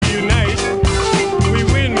unite. We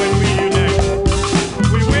win when we unite.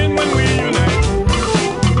 We win when we unite.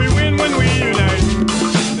 We win when we unite.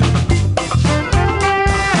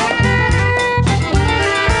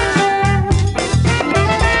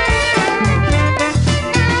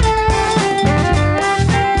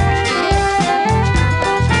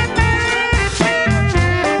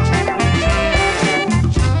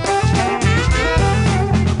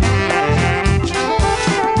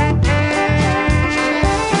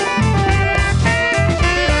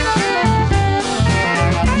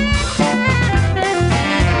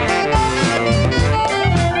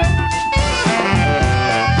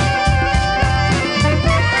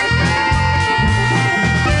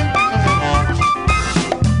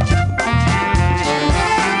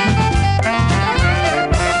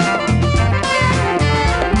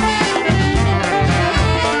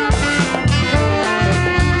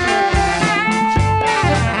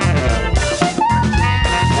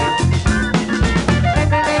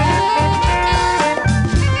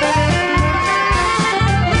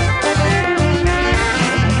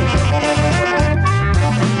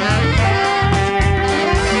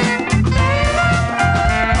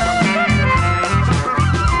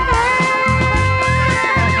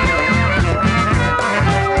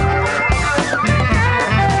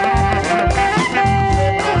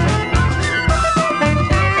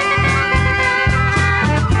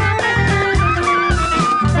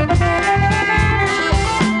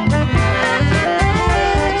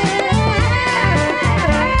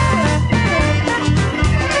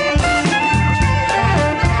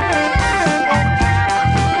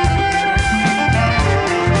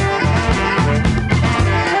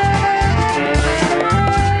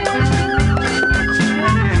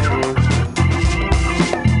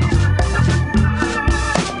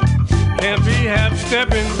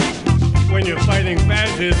 Stepping when you're fighting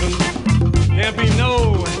fascism. Can't be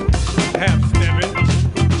no half-stepping.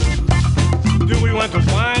 Do we want to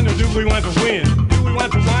whine or do we want to win? Do we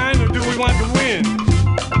want to whine or do we want to win?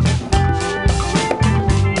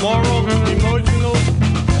 Moral, emotional,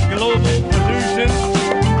 global pollution.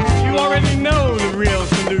 You already know the real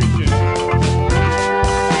solution.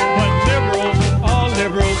 But liberals, all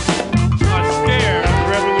liberals, are scared of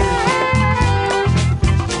revolution.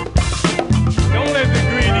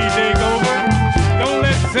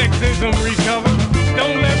 Sexism recover.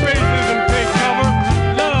 Don't let racism take cover.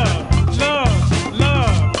 Love, love,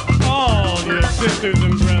 love all your sisters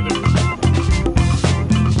and brothers.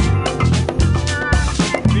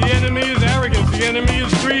 The enemy is arrogance. The enemy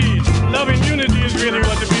is greed. Love and unity is really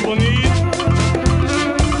what the people need.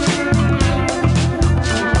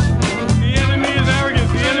 The enemy is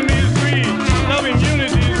arrogance. The enemy is greed. Love and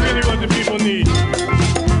unity is really what the people need.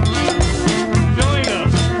 Join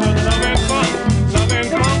us for love and fun. Love and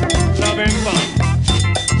fun, love and fun.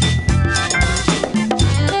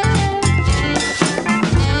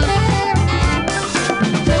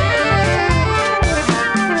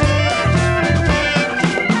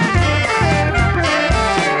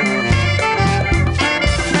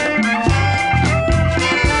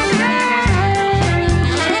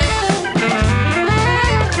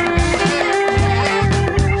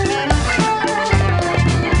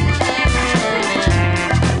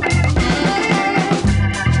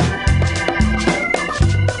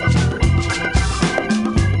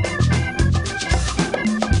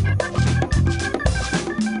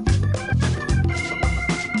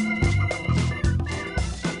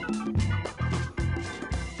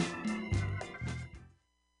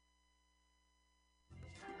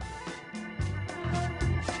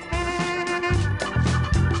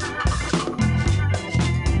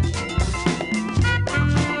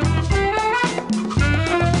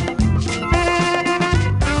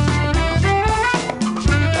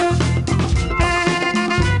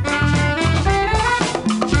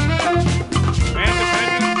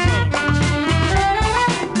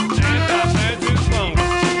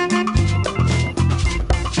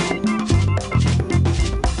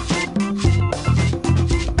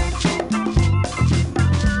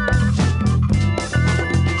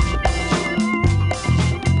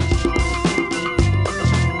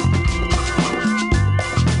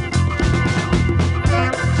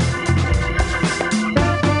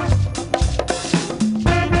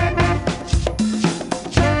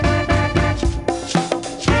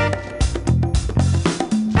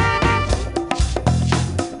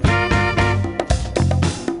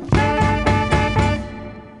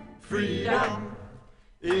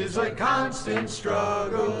 constant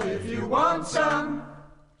struggle. If you want some,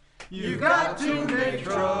 you got to make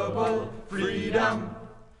trouble. Freedom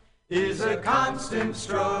is a constant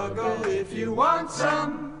struggle. If you want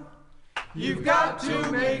some, You've got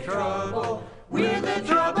to make trouble. We're the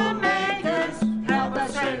troublemakers. Help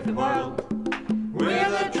us save the world. We're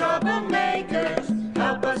the troublemakers.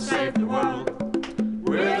 Help us save the world.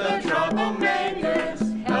 We're the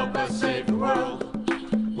troublemakers. Help us save the world.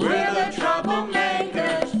 We're the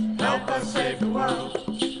troublemakers. Help us save the world.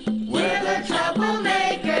 We're the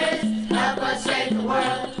troublemakers. Help us save the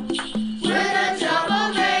world. We're the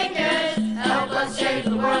troublemakers. Help us save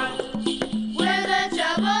the world. We're the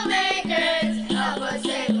troublemakers. Help us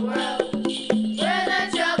save the world. We're the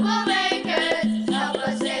troublemakers. Help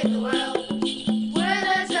us save the world. We're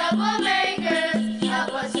the troublemakers.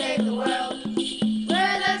 Help us save the world.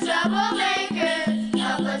 We're the troublemakers.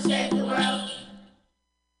 Help us save the world.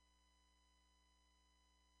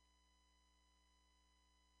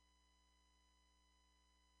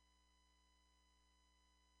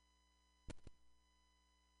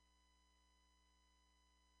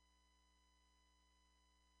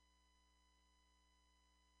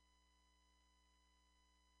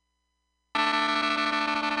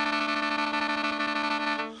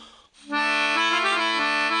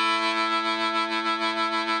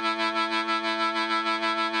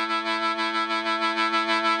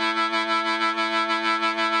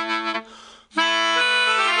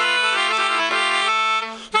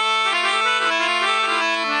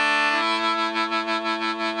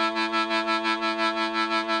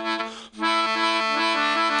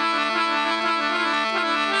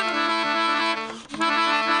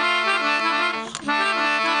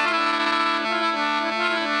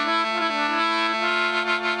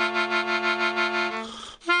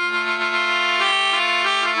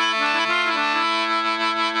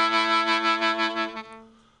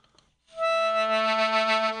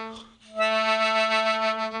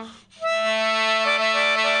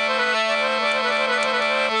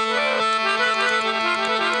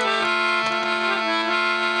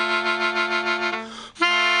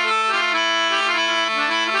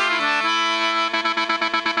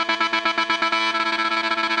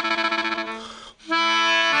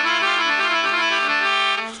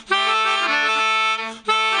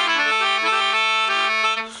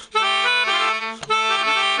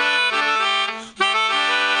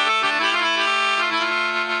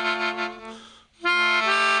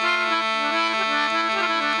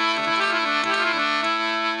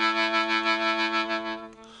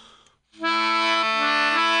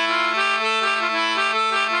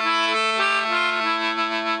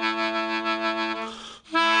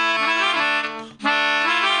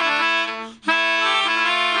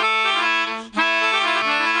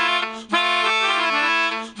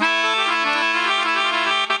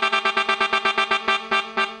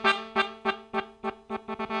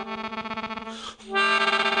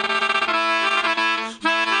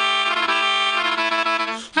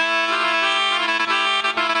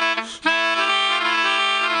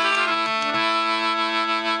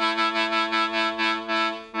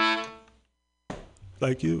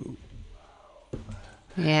 Thank you.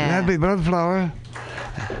 Yeah. That'd be Bloodflower.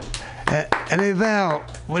 And hey, Val,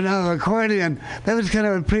 with an accordion, that was kind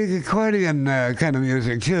of a pre-accordion kind of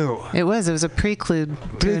music, too. It was a prelude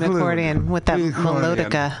to an accordion with that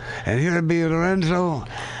melodica. And here would be Lorenzo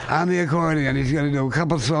on the accordion. He's going to do a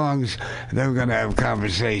couple songs, and then we're going to have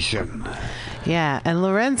conversation. Yeah, and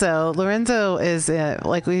Lorenzo is,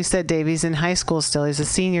 like we said, Dave, he's in high school still. He's a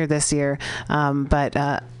senior this year, but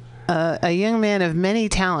a young man of many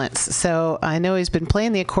talents. So I know he's been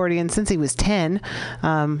playing the accordion since he was 10,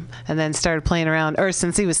 and then started playing around, or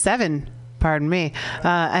since he was 7, pardon me,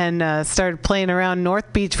 and started playing around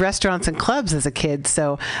North Beach restaurants and clubs as a kid.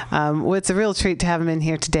 So it's a real treat to have him in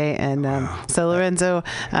here today. And so Lorenzo,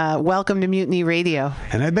 welcome to Mutiny Radio.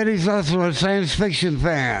 And I bet he's also a science fiction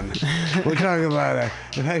fan. We'll talk about it.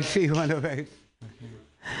 If I see one of these.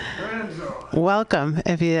 Welcome.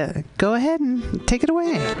 If you go ahead and take it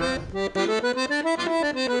away.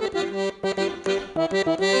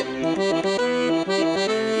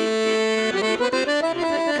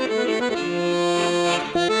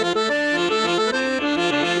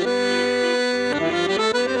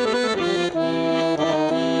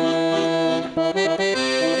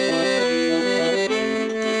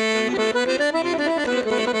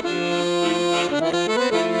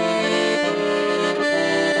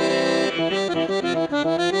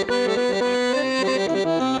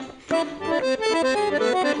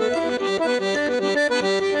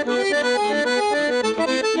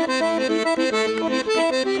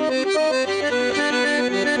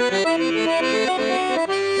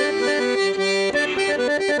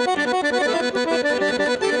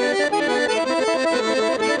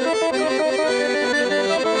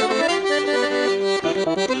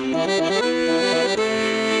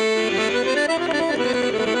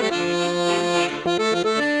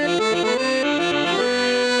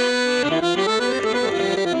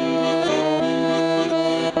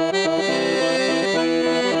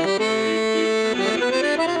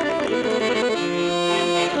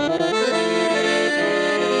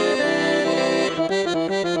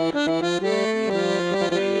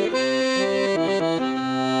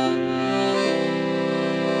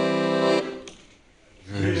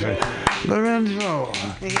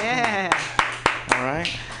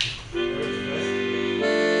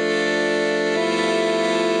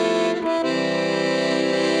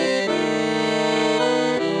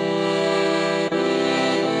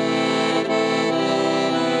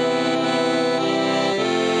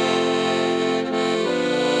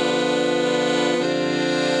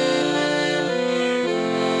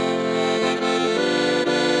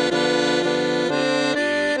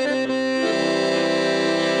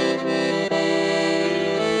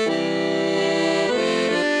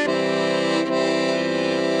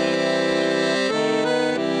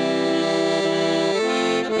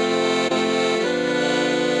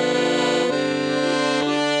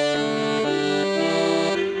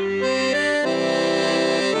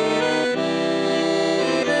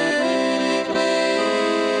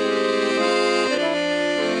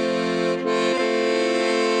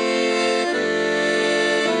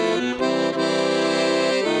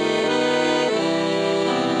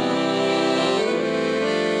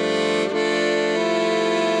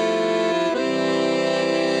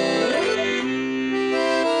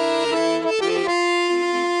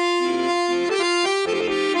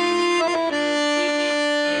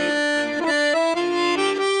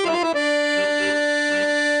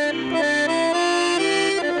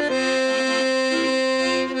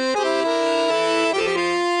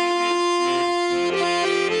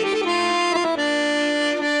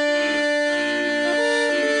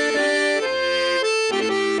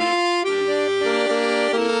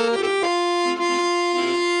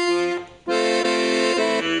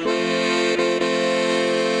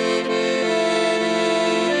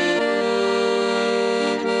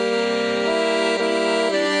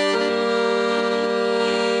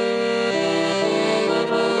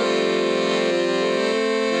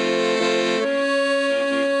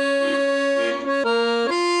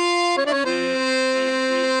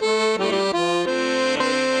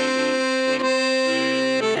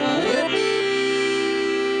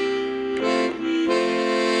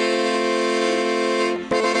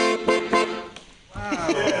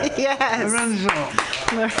 Yes. Lorenzo.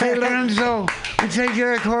 Hey, Lorenzo, we take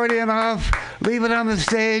your accordion off, leave it on the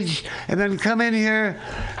stage, and then come in here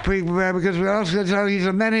because we also tell he's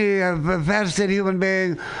a faceted human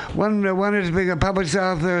being. One is being a published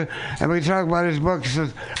author, and we talk about his books,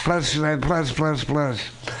 plus.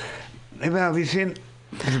 Maybe have you seen?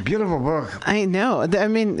 It's a beautiful book. I know. I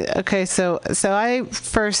mean, okay, so I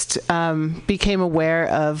first became aware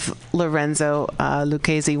of Lorenzo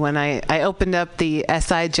Lucchese when I opened up the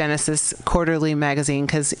SI Genesis quarterly magazine,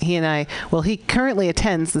 because he currently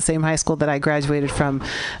attends the same high school that I graduated from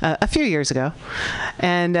a few years ago.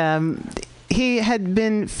 And he had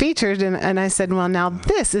been featured, and I said, well, now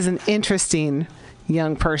this is an interesting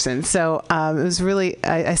young person. So it was really,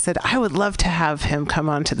 I said, I would love to have him come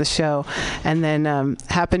on to the show, and then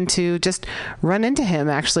happened to just run into him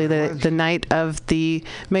actually the night of the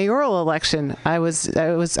mayoral election. I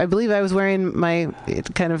believe I was wearing my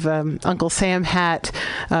kind of Uncle Sam hat,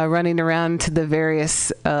 running around to the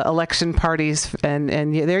various election parties, and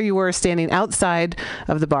there you were standing outside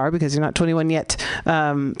of the bar because you're not 21 yet,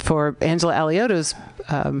 for Angela Aliotto's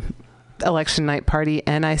election night party,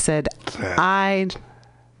 and I said, I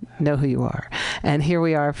know who you are. And here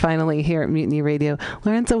we are finally here at Mutiny Radio.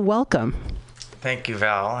 Lorenzo, welcome. Thank you,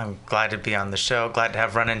 Val. I'm glad to be on the show. Glad to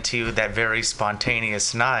have run into you that very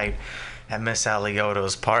spontaneous night at Miss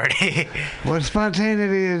Aliotto's party. Well,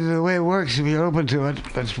 spontaneity is the way it works if you're open to it.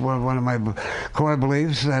 That's one of my core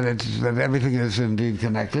beliefs, that everything is indeed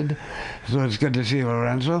connected. So it's good to see you,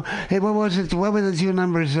 Lorenzo. Hey, what were the two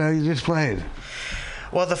numbers you just played?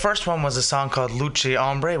 Well, the first one was a song called Luce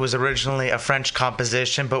Ombre. It was originally a French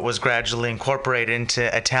composition, but was gradually incorporated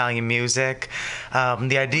into Italian music.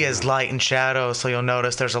 The idea is light and shadow, so you'll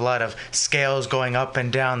notice there's a lot of scales going up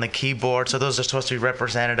and down the keyboard. So those are supposed to be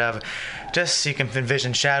representative, just so you can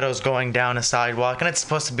envision shadows going down a sidewalk. And it's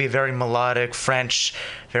supposed to be a very melodic, French,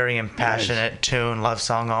 very impassionate tune, love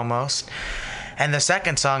song almost. And the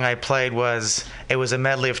second song I played was a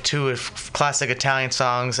medley of two classic Italian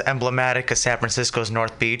songs, emblematic of San Francisco's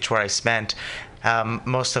North Beach, where I spent a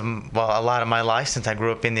lot of my life since I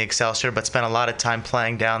grew up in the Excelsior, but spent a lot of time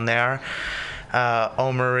playing down there.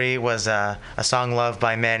 O Marie was a song loved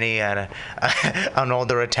by many, and an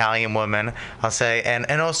older Italian woman, I'll say,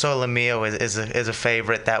 and also La Mio is a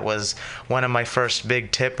favorite. That was one of my first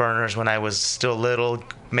big tip earners when I was still little,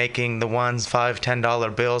 making the $1, $5,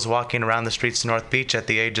 $10 bills, walking around the streets of North Beach at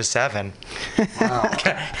the age of 7. Wow.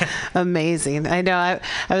 Amazing. I know. I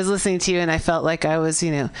was listening to you, and I felt like I was,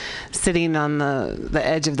 sitting on the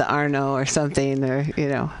edge of the Arno or something,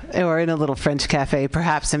 or in a little French cafe,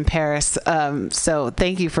 perhaps in Paris. So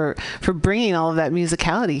thank you for bringing all of that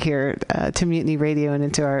musicality here to Mutiny Radio and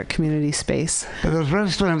into our community space. But those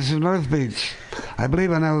restaurants in North Beach, I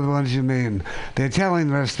believe I know the ones you mean. The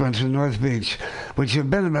Italian restaurants in North Beach, which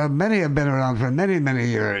many have been around for many, many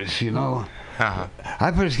years, Uh-huh.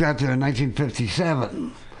 I first got there in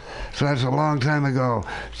 1957. So that's a long time ago.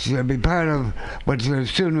 So I'd be part of what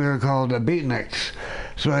soon we were called beatniks.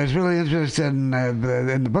 So I was really interested in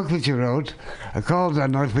the book that you wrote, called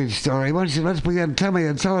North Beach Story. Why don't you, let's begin.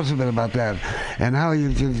 Tell us a bit about that, and how you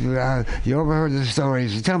overheard the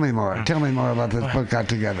stories. Tell me more. Tell me more about this book got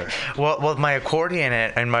together. Well, my accordion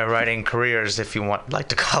and my writing careers, if you like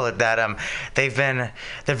to call it that,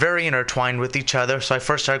 they're very intertwined with each other. So I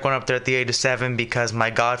first started going up there at the age of 7 because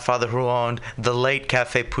my godfather, who owned the late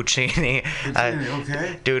Cafe Puccini,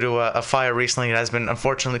 due to a fire recently, it has been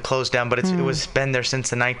unfortunately closed down, but it was been there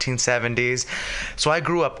since the 1970s. So I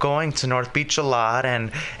grew up going to North Beach a lot,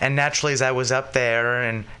 and naturally as I was up there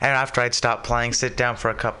and after I'd stopped playing, sit down for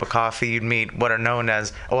a cup of coffee, you'd meet what are known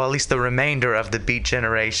as, or at least the remainder of the beat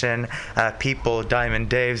generation, people Diamond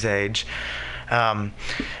Dave's age.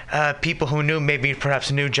 People who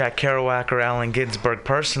perhaps knew Jack Kerouac or Allen Ginsberg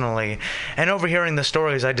personally, and overhearing the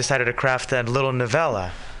stories, I decided to craft that little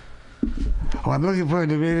novella. Oh, I'm looking forward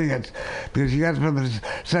to reading it, because you got from the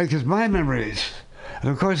side, because my memories, and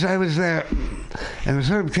of course I was there, and it was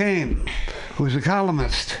Herb Cain, who was a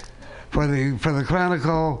columnist for the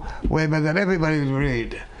Chronicle, way back that everybody would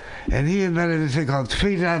read. And he invented this thing called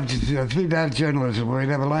three-dot journalism, where he'd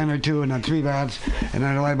have a line or two and then 3 dots, and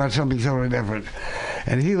then a line about something totally different.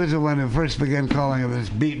 And he was the one who first began calling them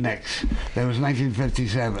beatniks. That was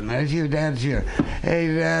 1957. That's you, Dad's here.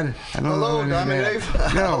 Hey, Dad. Hello, Diamond Dave.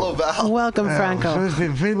 Hello, Val. Welcome, Franco. So this is a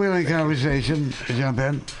freewheeling conversation to jump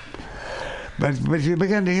in. But you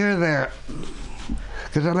begin to hear there,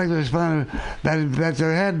 because I'd like to respond that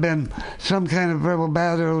there had been some kind of verbal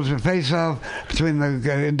battles or face-off between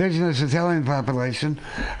the indigenous Italian population.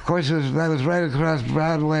 Of course, that was right across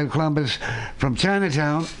Broadway and Columbus from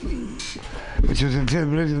Chinatown, which was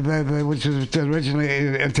originally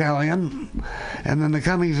Italian, and then the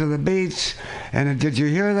comings of the beach. And did you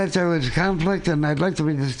hear that there was conflict? And I'd like to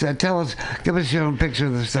read this. Give us your own picture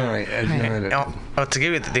of the story as you read it. To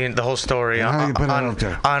give you the whole story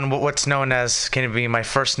on what's known as going to be my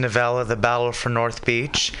first novella, The Battle for North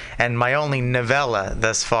Beach, and my only novella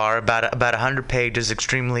thus far, about 100 pages,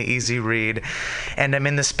 extremely easy read. And I'm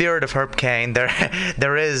in the spirit of Herb Caen.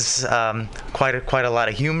 There is quite a lot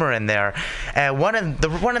of humor in there. One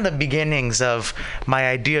of the beginnings of my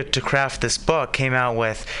idea to craft this book came out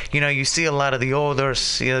with, you see a lot of the older,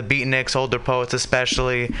 beatniks, older poets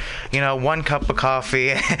especially, one cup of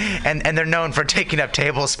coffee, and they're known for taking up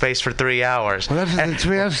table space for 3 hours. Well, that's what the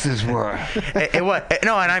Triestes were.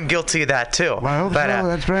 No, and I'm guilty of that too. Well, I hope so.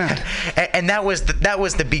 That's right. And that was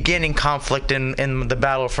the beginning conflict in the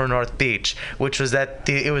Battle for North Beach, which was that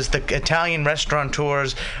it was the Italian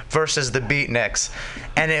restaurateurs versus the beatniks,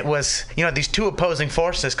 and it was these two opposing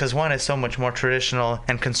forces, because one is so much more traditional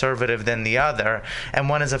and conservative than the other, and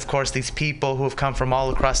one is of course these people who have come from all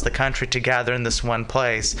across the country to gather in this one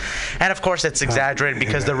place. And of course it's exaggerated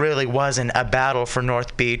because there really wasn't a battle for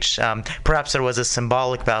North Beach. Perhaps there was a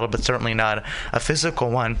symbolic battle, but certainly not a physical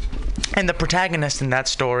one. And the protagonist in that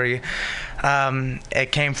story,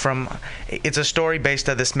 it's a story based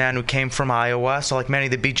on this man who came from Iowa, so like many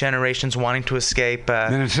of the beat generations wanting to escape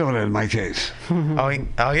Minnesota in my case.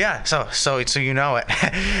 Oh yeah, so you know it.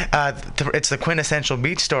 It's the quintessential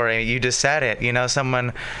beat story. You just said it.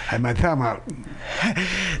 Someone I had my thumb out.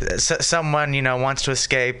 Someone wants to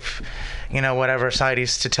escape whatever society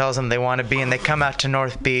tells them they want to be, and they come out to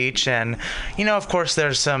North Beach, and of course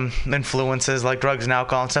there's some influences like drugs and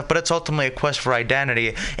alcohol and stuff, but it's ultimately a quest for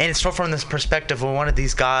identity. And it's from this perspective of one of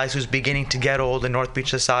these guys who's beginning to get old in North Beach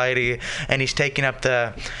society, and he's taking up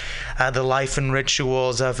the life and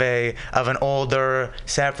rituals of an older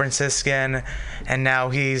San Franciscan, and now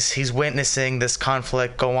he's witnessing this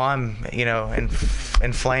conflict go on, in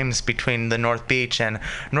flames between the North Beach, and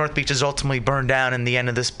North Beach is ultimately burned down in the end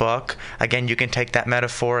of this book. Again, you can take that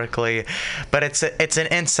metaphorically, but it's an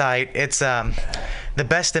insight. It's the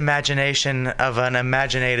best imagination of an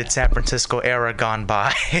imaginated San Francisco era gone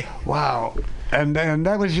by. Wow. And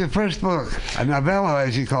that was your first book, a novella,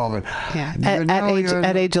 as you called it. Yeah, at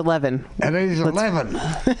age 11. At age 11.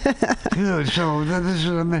 Dude, so this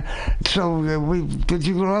is did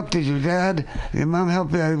you grow up? Did your dad, your mom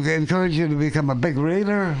help you, encourage you to become a big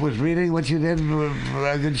reader? Was reading what you did for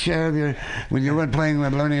a good share of your, when you weren't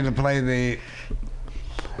learning to play the...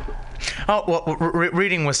 Oh well,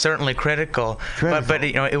 reading was certainly critical. But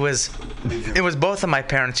it was both of my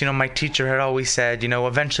parents. My teacher had always said,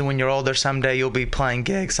 eventually when you're older, someday you'll be playing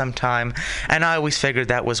gigs sometime. And I always figured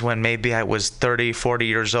that was when maybe I was 30, 40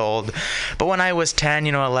 years old. But when I was 10,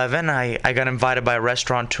 11, I got invited by a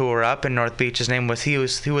restaurateur up in North Beach. His name was he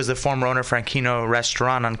was the former owner of Franchino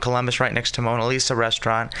Restaurant on Columbus, right next to Mona Lisa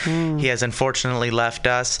Restaurant. He has unfortunately left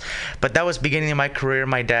us. But that was the beginning of my career.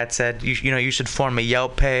 My dad said, you should form a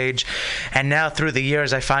Yelp page. And now through the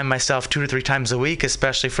years, I find myself 2 to 3 times a week,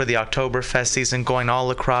 especially for the Oktoberfest season, going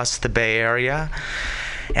all across the Bay Area.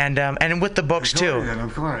 And with the books too.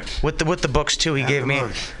 Of course. With the books too, he gave me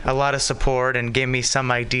a lot of support and gave me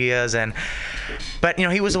some ideas. But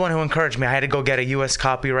he was the one who encouraged me. I had to go get a U.S.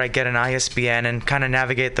 copyright, get an ISBN, and kind of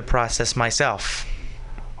navigate the process myself.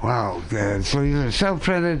 Wow. So you're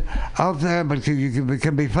self-printed out there, but you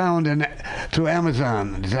can be found through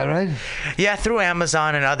Amazon. Is that right? Yeah, through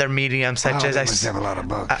Amazon and other mediums such as must have a lot of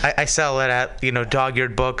books. I sell it at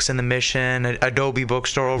Dog-Eared Books in the Mission, Adobe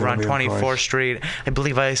Bookstore over on 24th Street. I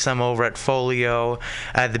believe I have some over at Folio,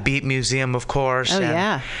 the Beat Museum, of course. Oh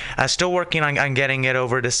yeah. Still working on getting it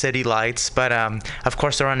over to City Lights, but of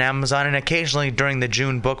course they're on Amazon, and occasionally during the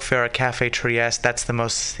June Book Fair at Cafe Trieste. That's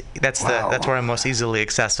where I'm most easily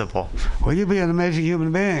accessible. Well, you'd be an amazing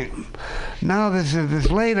human being. Now this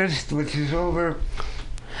latest, which is over.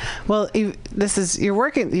 Well, you're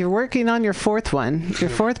working on your fourth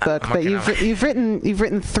book, but you've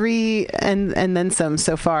written 3 and then some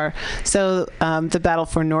so far. So the Battle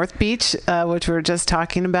for North Beach, which we were just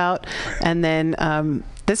talking about, and then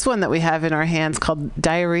this one that we have in our hands called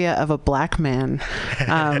Diarrhea of a Black Man,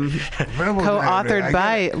 co-authored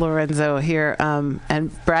by Lorenzo here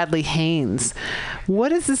and Bradley Haynes.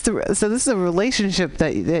 What is this? So this is a relationship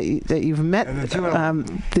that you've met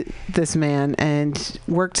this man and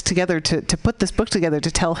worked together to put this book together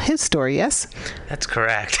to tell his story. Yes, that's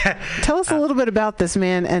correct. Tell us a little bit about this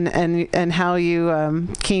man and how you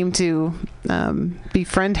came to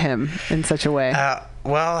befriend him in such a way.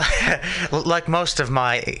 Well, like most of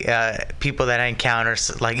my people that I encounter,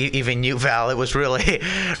 like even you, Val, it was really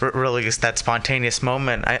just that spontaneous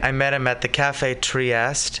moment. I met him at the Cafe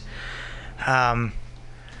Trieste. That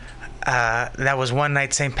was one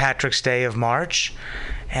night, St. Patrick's Day of March,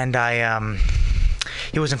 and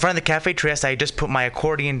he was in front of the Cafe Trieste. I just put my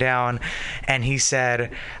accordion down, and he said,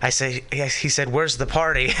 "Where's the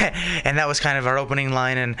party?" And that was kind of our opening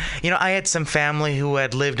line. And I had some family who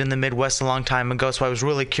had lived in the Midwest a long time ago, so I was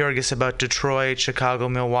really curious about Detroit, Chicago,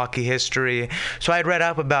 Milwaukee history. So I had read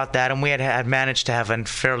up about that, and we had managed to have a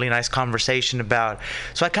fairly nice conversation about.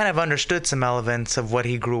 So I kind of understood some elements of what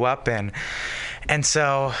he grew up in, and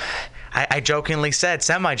so I jokingly said,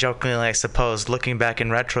 semi-jokingly, I suppose, looking back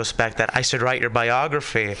in retrospect, that I should write your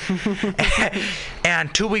biography.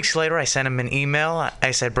 And 2 weeks later, I sent him an email.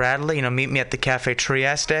 I said, Bradley, meet me at the Cafe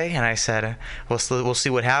Trieste. And I said, we'll see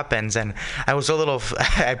what happens. And I was a little,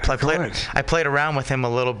 I played around with him a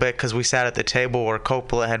little bit because we sat at the table where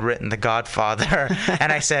Coppola had written The Godfather.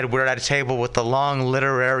 And I said, we're at a table with a long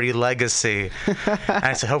literary legacy. And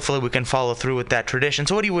I said, hopefully we can follow through with that tradition.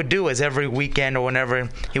 So what he would do is every weekend or whenever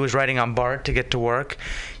he was writing on BART to get to work,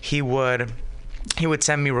 he would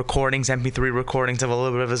send me recordings, MP3 recordings of a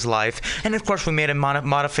little bit of his life, and of course we made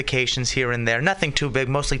modifications here and there, nothing too big,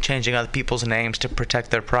 mostly changing other people's names to protect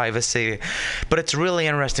their privacy. But it's a really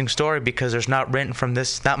interesting story because there's not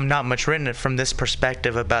much written from this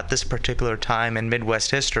perspective about this particular time in Midwest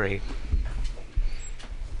history.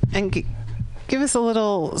 And give us a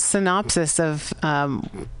little synopsis of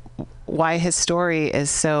why his story is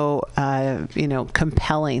so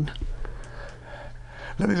compelling.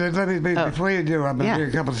 Let me before you do, I'm going to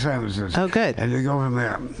do a couple of sentences. Oh, good. And you go from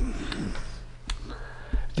there.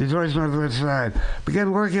 Detroit's northwest side.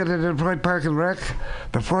 Began working at the Detroit Park and Rec,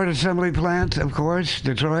 the Ford Assembly Plant, of course,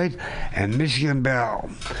 Detroit, and Michigan Bell.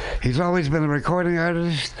 He's always been a recording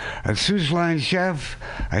artist, a Seuss line chef,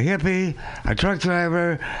 a hippie, a truck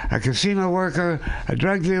driver, a casino worker, a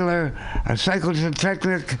drug dealer, a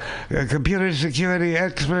psychotechnic, a computer security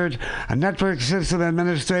expert, a network system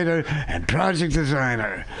administrator, and project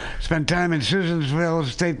designer. Spent time in Susansville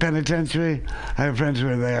State Penitentiary. I have friends who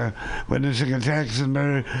were there, witnessing attacks and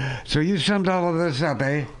murder. So you summed all of this up,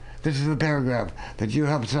 eh? This is the paragraph that you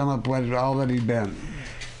helped sum up all that he'd been.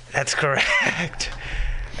 That's correct.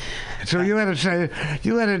 So you had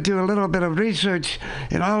to do a little bit of research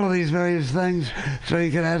in all of these various things so you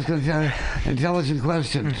could ask intelligent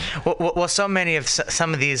questions. Well, so many of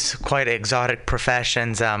some of these quite exotic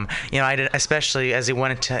professions, I did, especially as he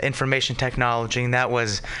went into information technology, and that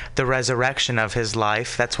was the resurrection of his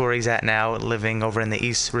life. That's where he's at now, living over in the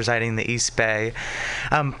East, residing in the East Bay.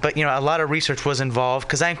 But a lot of research was involved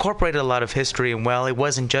because I incorporated a lot of history, and it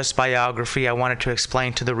wasn't just biography. I wanted to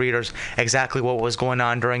explain to the readers exactly what was going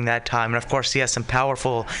on during that time. And of course, he has some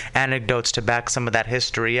powerful anecdotes to back some of that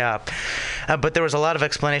history up. But there was a lot of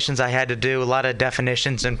explanations I had to do, a lot of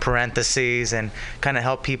definitions and parentheses, and kind of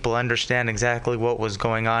help people understand exactly what was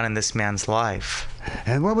going on in this man's life.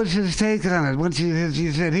 And what was his take on it? Once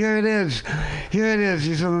he said, here it is,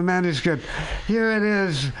 you saw the manuscript, here it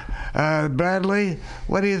is, Bradley,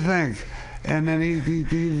 what do you think? And then he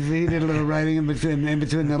did a little writing in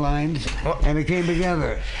between the lines, and it came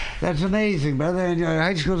together. That's amazing, brother. And you're a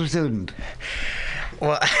high school student.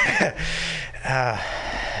 Well,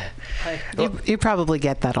 you probably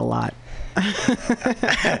get that a lot.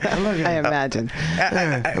 I imagine.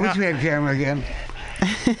 I wish we had camera again.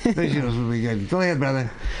 Visuals would be good. Go ahead, brother.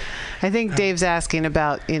 I think Dave's asking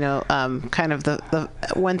about, kind of the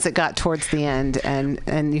once it got towards the end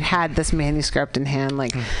and you had this manuscript in hand,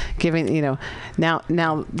 like giving,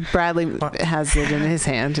 now Bradley has it in his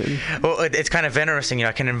hand. Well, it's kind of interesting.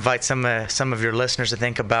 I can invite some of your listeners to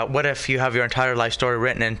think about what if you have your entire life story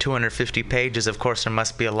written in 250 pages. Of course, there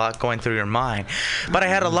must be a lot going through your mind. But I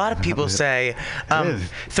had a lot of people say,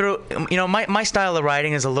 my style of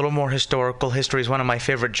writing is a little more historical. History is one of my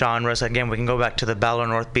favorite genres. Again, we can go back to the Battle of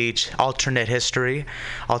North Beach. Alternate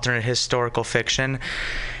historical fiction.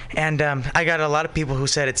 And I got a lot of people who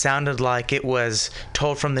said it sounded like it was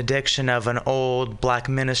told from the diction of an old black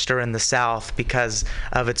minister in the South because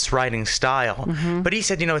of its writing style. Mm-hmm. But he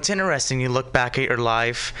said, it's interesting. You look back at your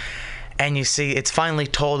life and you see it's finally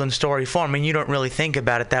told in story form, and you don't really think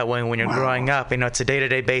about it that way when you're growing up. It's a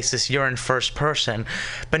day-to-day basis. You're in first person,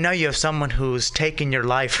 but now you have someone who's taking your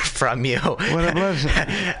life from you. What a blessing!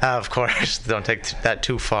 Of course, don't take that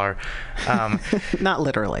too far. Not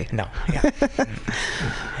literally. No. Yeah.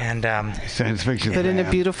 And science fiction, but in a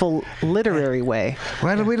beautiful literary way.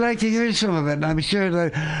 Well, we'd like to hear some of it, and I'm sure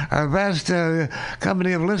that our vast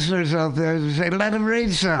company of listeners out there will say, "Let him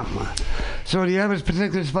read some." So, do you have a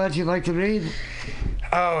particular spot you'd like to read?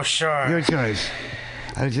 Oh, sure. Your choice.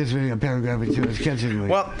 I was just reading a paragraph or two. It's catching me.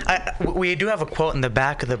 Well, we do have a quote in the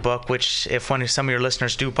back of the book, which if some of your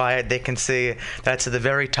listeners do buy it, they can see that's at the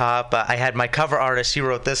very top. I had my cover artist. He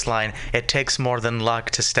wrote this line: "It takes more than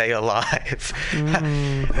luck to stay alive."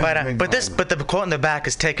 But the quote in the back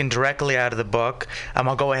is taken directly out of the book.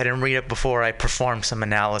 I'll go ahead and read it before I perform some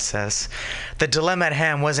analysis. The dilemma at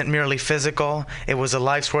hand wasn't merely physical; it was a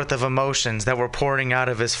life's worth of emotions that were pouring out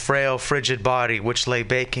of his frail, frigid body, which lay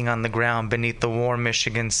baking on the ground beneath the warm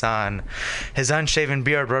Michigan sun. His unshaven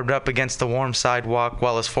beard rubbed up against the warm sidewalk,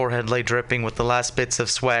 while his forehead lay dripping with the last bits of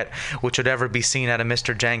sweat which would ever be seen out of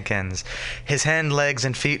Mr. Jenkins. His hand, legs,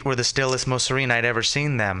 and feet were the stillest, most serene I'd ever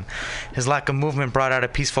seen them. His lack of movement brought out a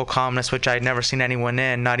peaceful calmness which I had never seen anyone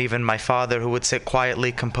in, not even my father, who would sit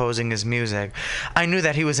quietly composing his music. I knew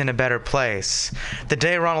that he was in a better place. The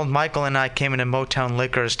day Ronald Michael and I came into Motown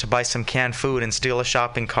Liquors to buy some canned food and steal a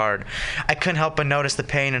shopping cart, I couldn't help but notice the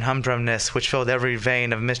pain and humdrumness which filled every vein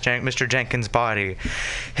of Mr. Jenkins' body.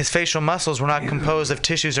 His facial muscles were not composed of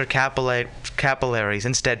tissues or capillaries,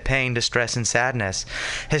 instead pain, distress, and sadness.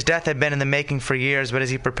 His death had been in the making for years, but as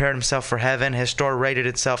he prepared himself for heaven, his store rated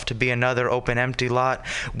itself to be another open, empty lot,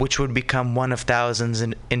 which would become one of thousands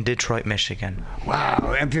in Detroit, Michigan.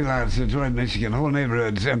 Wow, empty lots, Detroit, Michigan. Whole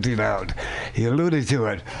neighborhood's emptied out. He alluded to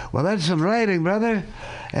it. Well, that's some writing, brother.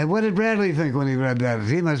 And what did Bradley think when he read that?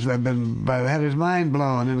 He must have had his mind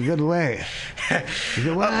blown in a good way.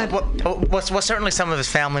 Well, certainly some of his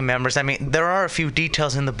family members. I mean, there are a few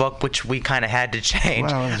details in the book which we kind of had to change.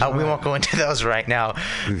 Well, we won't go into those right now.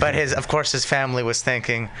 Okay. But of course, his family was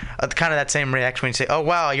thinking kind of that same reaction when you say, "Oh,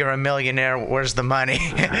 wow, you're a millionaire. Where's the money?"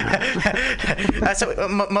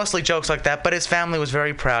 Mostly jokes like that. But his family was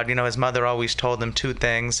very proud. You know, his mother always told him two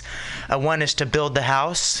things. One is to build the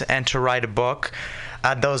house and to write a book.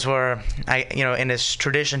 Those were, in his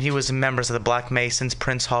tradition, he was members of the Black Masons,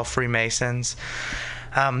 Prince Hall Freemasons.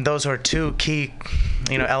 Those were two key,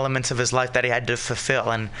 elements of his life that he had to fulfill.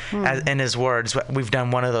 And in his words, we've done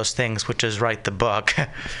one of those things, which is write the book.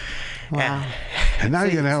 Wow. And now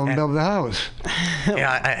you're going to help him build the house.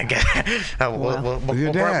 I guess.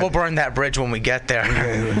 We'll burn that bridge when we get there.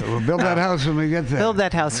 Okay, we'll build that house when we get there. Build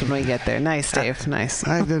that house when we get there. Nice, Dave. Nice.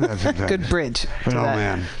 I did that sometimes. Good bridge. But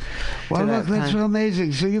man. Well, look, that's so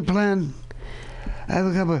amazing. So you plan...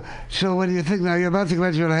 So what do you think now? You're about to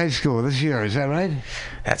graduate high school this year, is that right?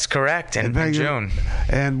 That's correct, in June.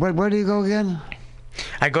 And where do you go again?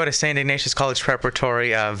 I go to St. Ignatius College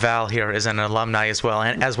Preparatory. Val here is an alumni as well,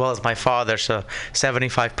 and as well as my father, so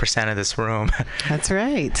 75% of this room. That's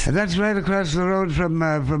right. And that's right across the road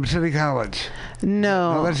from City College.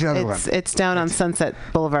 No, that's the other one. It's down on Sunset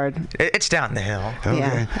Boulevard. It's down the hill. Okay.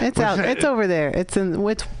 Yeah, it's over there. It's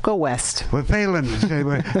go west. Well, Phelan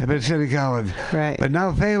at City College. Right. But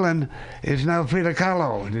now Phelan is now Frida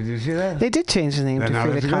Kahlo. Did you see that? They did change the name to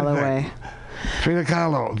Frida Kahlo Way. Frida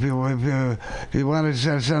Kahlo. If you want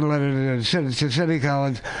to send a letter to City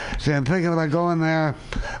College, say I'm thinking about going there,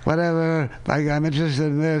 whatever. I'm interested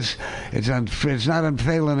in this. It's not on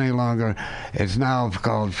Phelan any longer. It's now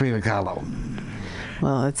called Frida Kahlo.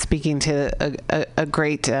 Well, it's speaking to a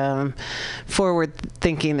great forward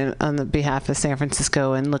thinking on the behalf of San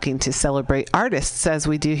Francisco and looking to celebrate artists as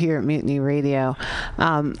we do here at Mutiny Radio.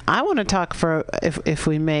 I want to talk if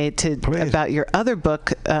we may, about your other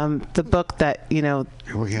book, the book that,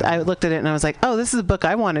 I looked at it and I was like, oh, this is a book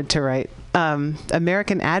I wanted to write,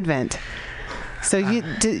 American Advent. So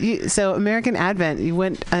so American Advent, you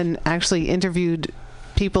went and actually interviewed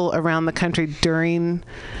people around the country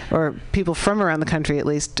or people from around the country at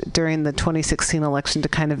least, during the 2016 election to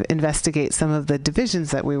kind of investigate some of the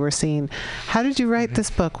divisions that we were seeing. How did you write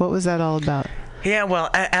this book? What was that all about? Yeah, well,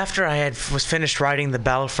 after I was finished writing The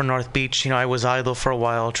Battle for North Beach, I was idle for a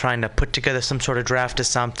while trying to put together some sort of draft of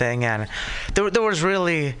something, and there was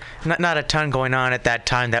really not a ton going on at that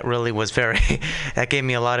time that really was that gave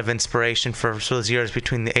me a lot of inspiration for those years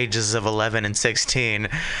between the ages of 11 and 16.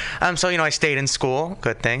 So, I stayed in school,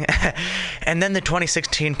 good thing. And then the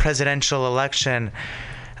 2016 presidential election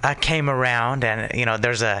came around, and,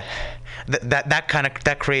 there's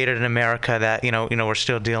that created an America that we're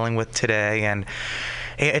still dealing with today, and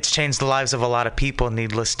it's changed the lives of a lot of people,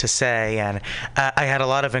 needless to say. And I had a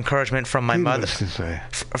lot of encouragement from my mother. Needless to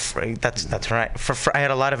say. That's right. I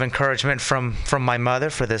had a lot of encouragement from my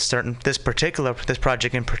mother for this project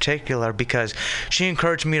in particular, because she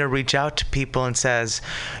encouraged me to reach out to people and says,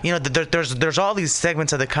 there's all these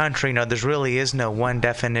segments of the country. There really is no one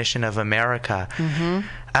definition of America. Mm-hmm.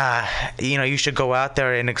 You should go out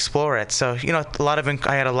there and explore it. So,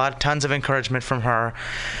 I had tons of encouragement from her,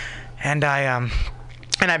 and I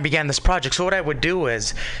I began this project. So what I would do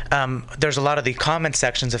is, there's a lot of the comment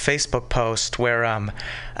sections of Facebook posts where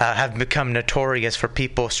have become notorious for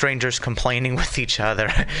strangers complaining with each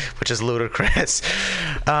other, which is ludicrous.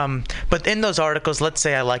 But in those articles, let's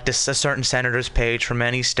say I liked a certain senator's page from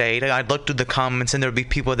any state, I'd look through the comments and there'd be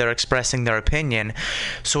people there expressing their opinion.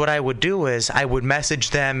 So what I would do is I would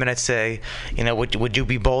message them and I'd say, would you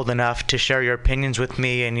be bold enough to share your opinions with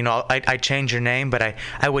me? And I'd change your name, but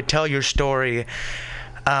I would tell your story.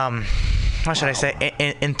 How should I say,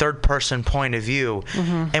 in third-person point of view.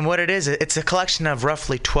 Mm-hmm. And what it is, it's a collection of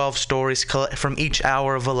roughly 12 stories from each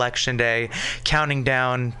hour of Election Day, counting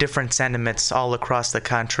down different sentiments all across the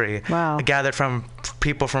country. Wow. Gathered from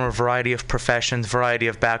people from a variety of professions, variety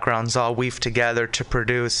of backgrounds, all weaved together to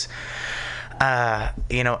produce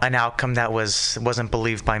an outcome that wasn't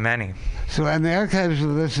believed by many. So, and the archives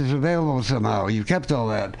of this is available somehow. You kept all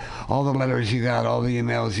that, all the letters you got, all the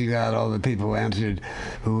emails you got, all the people who answered,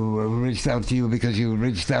 who reached out to you because you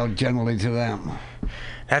reached out generally to them.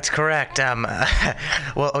 That's correct.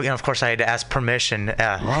 Well, of course, I had to ask permission.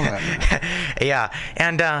 Yeah,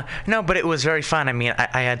 and no, but it was very fun. I mean,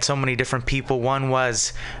 I had so many different people. One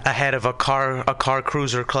was a head of a car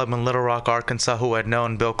cruiser club in Little Rock, Arkansas, who had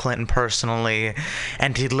known Bill Clinton personally,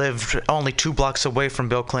 and he lived only 2 blocks away from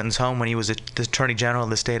Bill Clinton's home when he was the Attorney General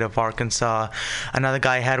of the state of Arkansas. Another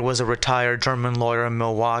guy I had was a retired German lawyer in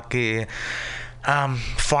Milwaukee.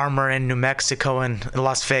 Farmer in New Mexico and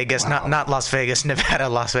Las Vegas, wow. not Las Vegas, Nevada,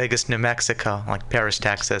 Las Vegas, New Mexico, like Paris,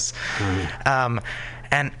 Texas. Mm-hmm.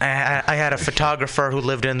 And I had a photographer who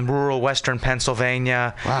lived in rural western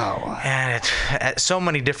Pennsylvania. Wow. And so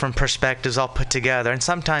many different perspectives all put together. And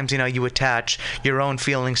sometimes, you attach your own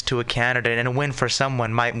feelings to a candidate, and a win for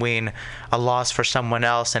someone might mean a loss for someone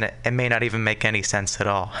else, and it may not even make any sense at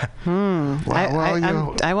all.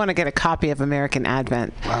 I want to get a copy of American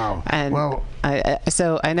Advent. Wow. And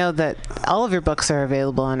so I know that all of your books are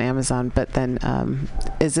available on Amazon, but then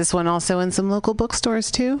is this one also in some local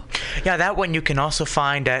bookstores too? Yeah, that one you can also find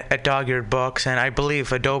at Dog-Eared Books, and I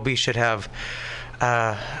believe Adobe should have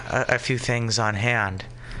a few things on hand.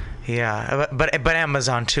 Yeah, but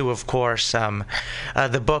Amazon too, of course.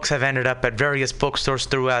 The books have ended up at various bookstores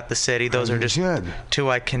throughout the city. Those are just 2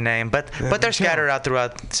 I can name, but they're scattered out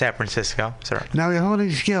throughout San Francisco. Sorry. Now you're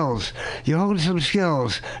holding skills. You hold some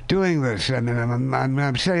skills doing this. I mean,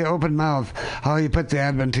 I'm saying open mouth how you put the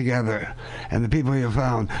Advent together and the people you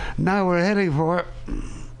found. Now we're heading for.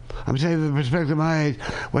 I'm saying from the perspective of my age,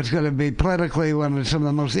 what's going to be politically one of some of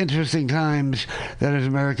the most interesting times that as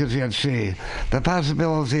Americans yet see. The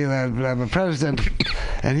possibility that a president,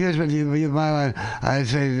 and here's what my line, I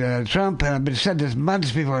say Trump, and I've been said this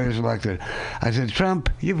months before he was elected. I said,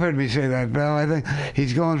 Trump, you've heard me say that, Bill, I think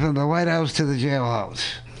he's going from the White House to the jailhouse.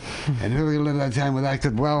 And we're going to live that time where that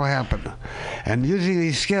could well happen. And using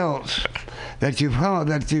these skills that you've honed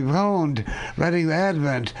writing the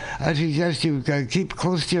Advent, I suggest you keep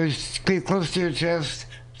close to your chest,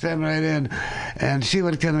 stand right in, and see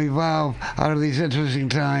what can evolve out of these interesting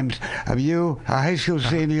times of you, a high school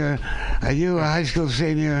senior,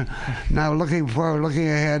 now looking forward, looking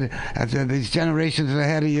ahead at these generations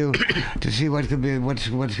ahead of you to see what could be, what's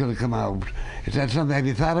going to come out. Is that something? Have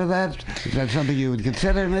you thought of that? Is that something you would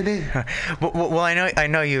consider, maybe? Well, I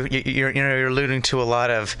know you're alluding to a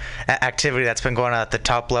lot of activity that's been going on at the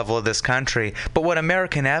top level of this country. But what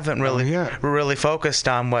American Advent really focused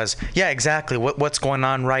on was, exactly what's going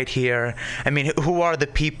on right here. I mean, who are the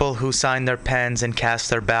people who sign their pens and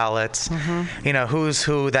cast their ballots? Mm-hmm. Who's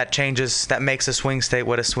who that makes a swing state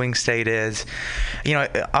what a swing state is.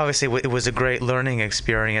 Obviously, it was a great learning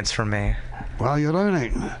experience for me. Well, you're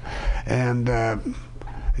learning, and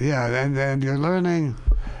and you're learning,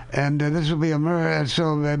 and this will be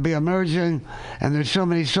emerging, and there's so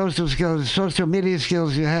many social skills, social media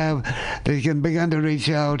skills you have that you can begin to reach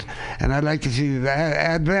out, and I'd like to see the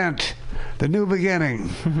Advent, the new beginning,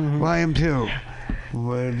 Volume 2.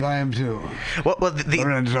 Volume 2. Well,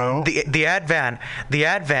 the Advent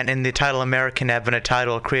in the title American Advent, a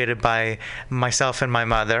title created by myself and my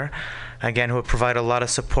mother, again, who provide a lot of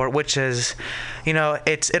support, which is,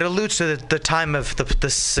 it alludes to the time of the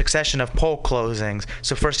succession of poll closings.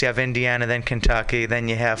 So first you have Indiana, then Kentucky, then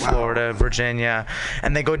you have Florida, Virginia,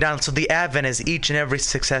 and they go down. So the Advent is each and every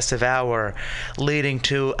successive hour leading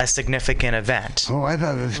to a significant event. Oh, I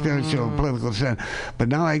thought the spiritual, political sense, but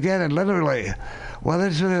now I get it literally.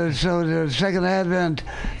 Well, so the second Advent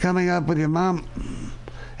coming up with your mom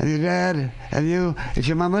and your dad and you. Is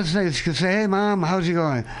your mom listening? You can say, hey, Mom, how's it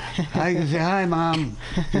going? I can say, hi, Mom.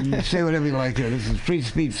 And say whatever you like here. This is free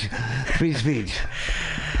speech. Free speech.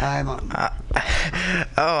 Hi, Mom.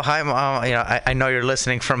 Oh, hi, Mom. I know you're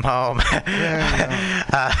listening from home.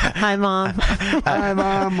 Hi, Mom. Hi,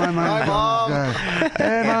 Mom. Hi, Mom.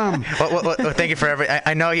 Hey, Mom. Well, thank you for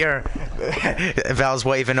I know you're. Val's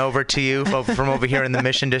waving over to you from over here in the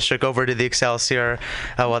Mission District over to the Excelsior.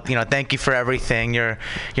 Thank you for everything. You're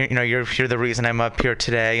the reason I'm up here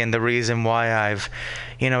today, and the reason why I've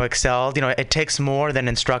excelled. It takes more than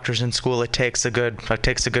instructors in school. It takes a good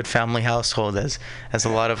family household, as a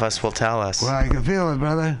lot of us will tell us. Well, I can feel it,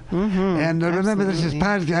 brother. Mm-hmm. And remember, this is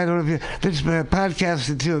podcast. I don't know if this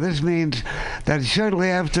podcasted too. This means that shortly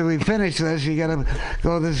after we finish this, you gotta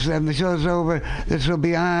go this, and the show's over. This will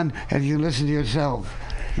be on, and you can listen to yourself.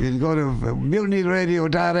 You can go to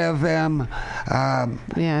MutinyRadio.fm.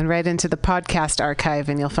 And right into the podcast archive,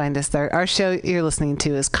 and you'll find us there. Our show you're listening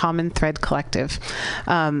to is Common Thread Collective.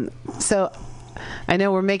 So I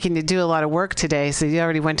know we're making you do a lot of work today, so you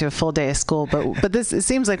already went to a full day of school, but it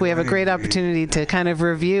seems like we have a great opportunity to kind of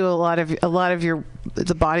review a lot of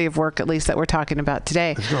the body of work, at least, that we're talking about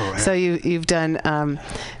today. So you've done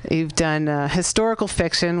historical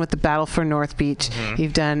fiction with The Battle for North Beach. Mm-hmm.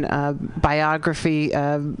 You've done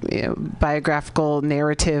biographical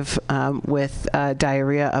narrative with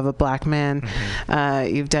Diarrhea of a Black Man.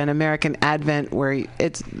 Mm-hmm. You've done American Advent, where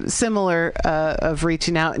it's similar of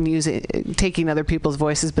reaching out and taking other people's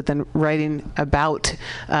voices, but then writing about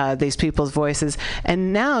these people's voices.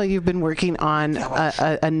 And now you've been working on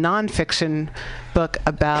a nonfiction book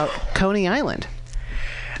about Coney Island.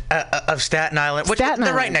 Of Staten Island, which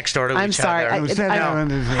they're right next door to each other.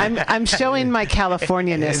 I'm showing my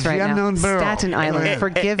Californianess right now. Staten Island,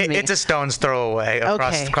 forgive me. It's a stone's throw away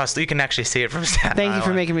across. You can actually see it from Staten Island. Thank you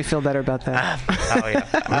for making me feel better about that.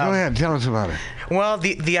 Go ahead, tell us about it. Well,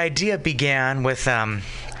 the idea began with I'd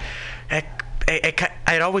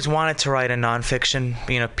always wanted to write a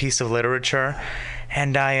nonfiction, piece of literature.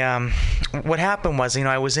 And what happened was,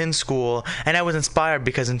 I was in school, and I was inspired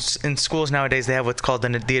because in schools nowadays they have what's called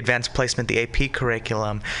the advanced placement, the AP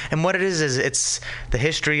curriculum. And what it is it's the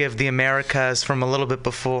history of the Americas from a little bit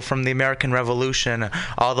before, from the American Revolution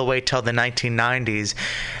all the way till the 1990s.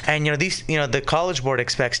 And the College Board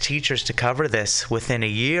expects teachers to cover this within a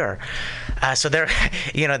year. So there,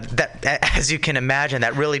 that, as you can imagine,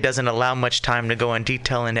 that really doesn't allow much time to go in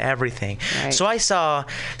detail into everything. Right. So I saw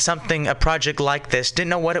a project like this. Didn't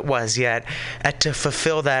know what it was yet, to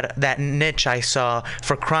fulfill that niche I saw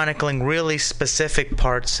for chronicling really specific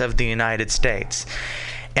parts of the United States.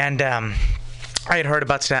 And I had heard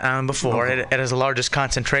about Staten Island before. It has the largest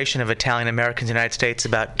concentration of Italian Americans in the United States,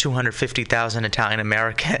 about 250,000 Italian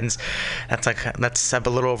Americans. That's a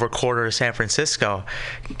little over a quarter of San Francisco.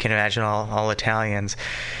 You can imagine all Italians.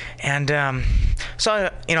 And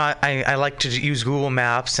so, I like to use Google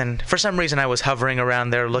Maps, and for some reason I was hovering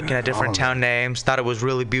around there looking at different town names, thought it was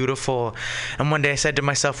really beautiful. And one day I said to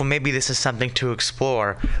myself, well, maybe this is something to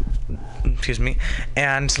explore. Excuse me.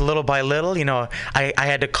 And little by little, I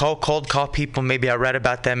had to cold call people. Maybe I read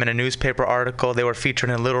about them in a newspaper article. They were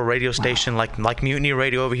featured in a little radio station like Mutiny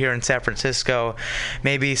Radio over here in San Francisco.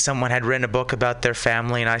 Maybe someone had written a book about their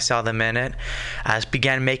family, and I saw them in it. I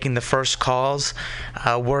began making the first calls.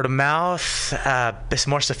 Word of mouth, this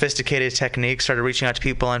more sophisticated technique, started reaching out to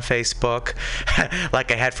people on Facebook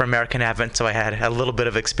like I had for American Advent, so I had a little bit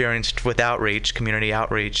of experience with outreach, community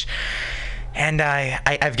outreach. And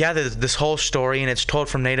I've gathered this whole story, and it's told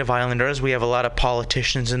from Native Islanders. We have a lot of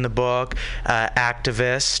politicians in the book,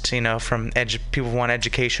 activists, from people who want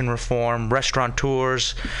education reform,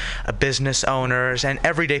 restaurateurs, business owners, and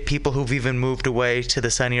everyday people who've even moved away to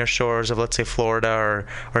the sunnier shores of, let's say, Florida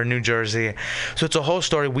or New Jersey. So it's a whole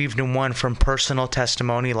story weaved in one, from personal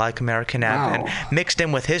testimony like American Advent, mixed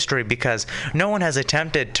in with history, because no one has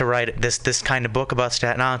attempted to write this kind of book about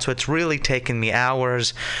Staten Island. So it's really taken me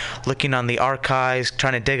hours looking on the archives,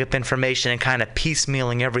 trying to dig up information and kind of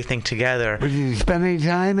piecemealing everything together. Did you spend any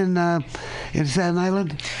time in Staten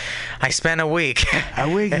Island? I spent a week. A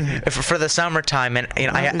week? for the summertime, and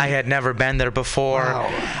I had never been there before. Wow.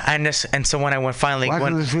 And so when I finally went...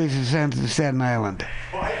 Welcome to the streets of Staten Island.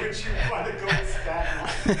 Why would you want to go to Staten Island?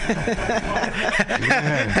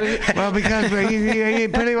 Well, because he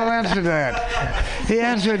pretty well answered that. He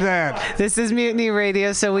answered that. This is Mutiny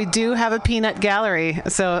Radio, so we do have a peanut gallery.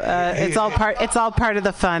 So it's all part of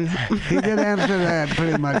the fun. He did answer that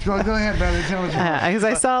pretty much. Go ahead, brother. Tell us more. Because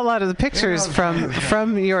I saw a lot of the pictures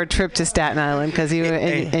from your trip to Staten Island, because you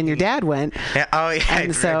and your dad went. Yeah, I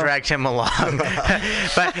dragged him along.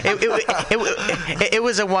 But it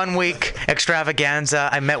was a 1 week extravaganza.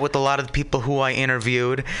 I met with a lot of the people who I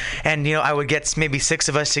interviewed. food. And, I would get maybe 6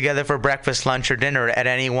 of us together for breakfast, lunch, or dinner at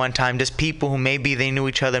any one time. Just people who maybe they knew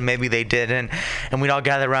each other, maybe they didn't. And we'd all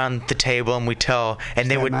gather around the table and we'd tell, and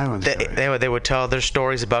they would tell their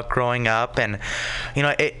stories about growing up. And,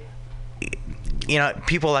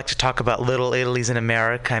 people like to talk about little Italies in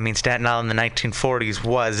America. I mean, Staten Island in the 1940s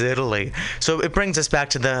was Italy. So it brings us back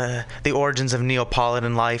to the origins of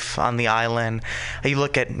Neapolitan life on the island. You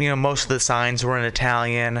look at, most of the signs were in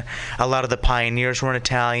Italian. A lot of the pioneers were in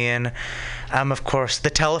Italian. Of course, the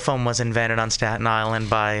telephone was invented on Staten Island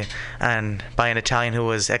by an Italian who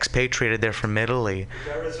was expatriated there from Italy.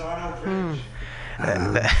 Arizona.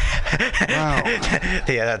 Wow.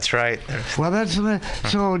 Yeah, that's right. Well, that's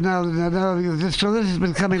so now. So this has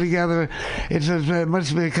been coming together. It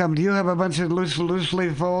must become. Do you have a bunch of loose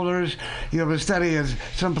leaf folders? You have a study at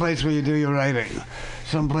some place where you do your writing.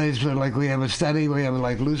 Some place where, like, we have a study, we have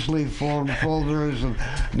like loose leaf folders of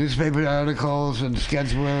newspaper articles and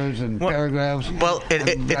sketchwords and paragraphs. Well,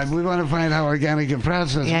 we want to find how organic your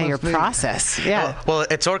process. Yeah, your be. Process. Yeah. Well,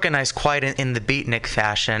 it's organized quite in the beatnik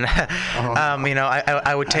fashion.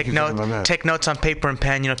 I would take notes on paper and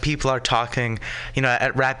pen. People are talking,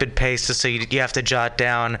 at rapid paces, so you have to jot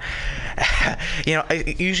down.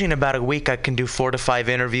 Usually in about a week I can do 4 to 5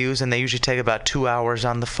 interviews, and they usually take about 2 hours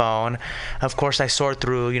on the phone. Of course, I sort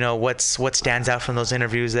through, what stands out from those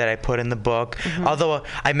interviews that I put in the book. Mm-hmm. Although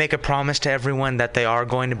I make a promise to everyone that they are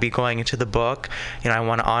going to be going into the book. I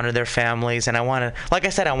want to honor their families, and I want to, like I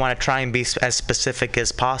said, I want to try and be as specific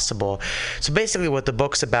as possible. So basically what the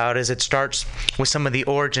book's about is it starts with some of the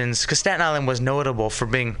origins, because Staten Island was notable for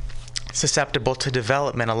being susceptible to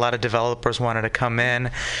development. A lot of developers wanted to come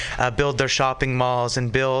in, build their shopping malls,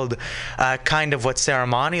 and build kind of what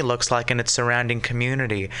Serramonte looks like in its surrounding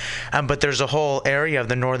community. But there's a whole area of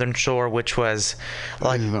the northern shore which was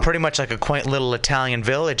pretty much like a quaint little Italian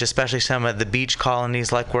village, especially some of the beach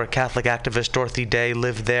colonies, like where Catholic activist Dorothy Day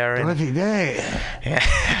lived there. Dorothy Day? Yeah.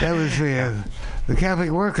 That was the Catholic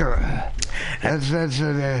worker.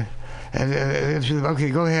 Okay,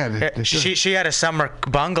 go ahead. She had a summer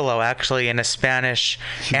bungalow, actually, in a Spanish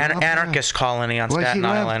anarchist colony on Staten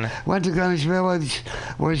Island. Went to Greenwich Village,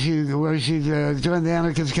 where she joined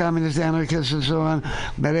the communist anarchists, and so on.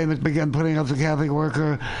 Began putting up the Catholic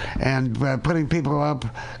worker and putting people up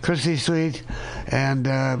Christie Street, and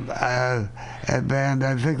I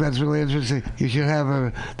think that's really interesting. You should have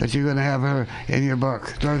her. That you're going to have her in your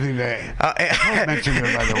book, Dorothy Day. I mentioned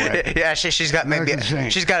her, by the way. Yeah, she's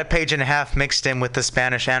got a page and a half mixed in with the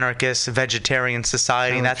Spanish anarchist vegetarian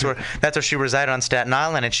society. And that's where she resided on Staten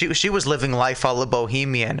Island, and she was living life all a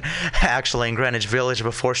bohemian, actually, in Greenwich Village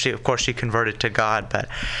before she converted to God.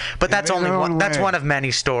 But that's one of many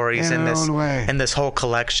stories in this whole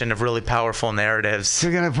collection of really powerful narratives. So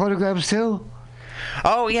you're gonna have photographs too?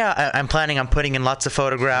 Oh yeah, I'm planning on putting in lots of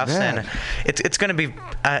photographs, and it's going to be,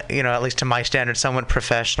 at least to my standards, somewhat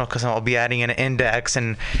professional, because I'll be adding an index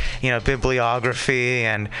and, bibliography,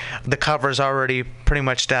 and the cover's already pretty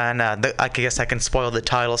much done. I guess I can spoil the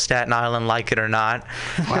title, Staten Island, Like It or Not.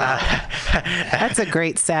 Wow. That's a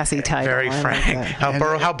great sassy title. Very frank.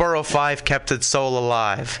 How Borough 5 kept its soul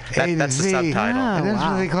alive. That's the subtitle. And that's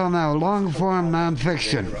what they call now long-form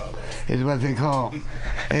nonfiction. Is what they call.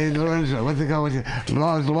 Lorenzo, what they call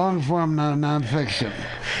long-form nonfiction.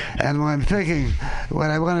 And when I'm thinking, what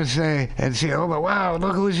I want to say and see, but wow,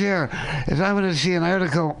 look who's here, is I want to see an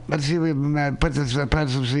article. Let's see, we put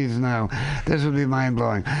some seeds now. This would be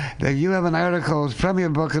mind-blowing. That you have an article from your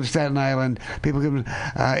book of Staten Island, people can,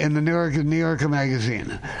 in the New Yorker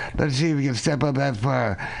magazine. Let's see if we can step up that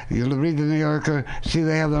far. You'll read the New Yorker, see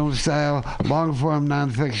they have their own style, long-form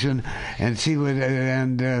nonfiction, and see what,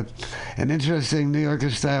 an interesting New Yorker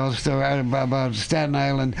style story about Staten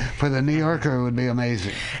Island for the New Yorker would be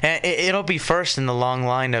amazing. And it'll be first in the long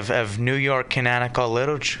line of New York canonical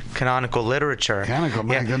literature. Canonical,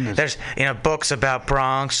 my goodness. There's books about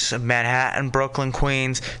Bronx, Manhattan, Brooklyn,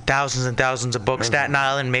 Queens, thousands and thousands of books. Staten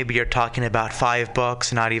Island, maybe you're talking about 5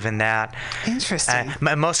 books, not even that. Interesting.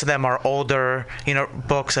 Most of them are older,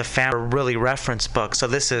 books of family, really reference books. So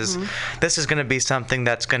this is going to be something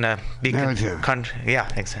that's going to be narrative.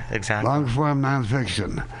 Exactly. Long-form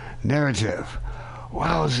nonfiction, narrative.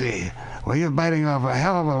 Wowzy. Well, you're biting off a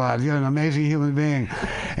hell of a lot. You're an amazing human being.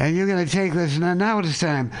 And you're going to take this, and now it's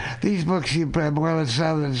time. These books, you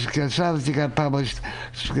saw that you got published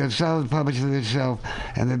for yourself,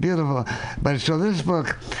 and they're beautiful. But so this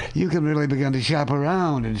book, you can really begin to shop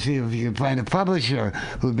around and see if you can find a publisher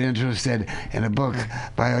who'd be interested in a book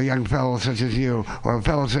by a young fellow such as you, or a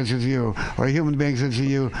fellow such as you, or a human being such as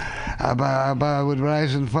you, about would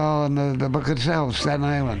rise and fall in the book itself, Staten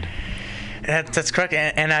Island. That's correct,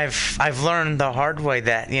 and I've learned the hard way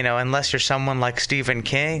that unless you're someone like Stephen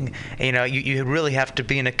King, you really have to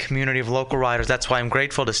be in a community of local writers. That's why I'm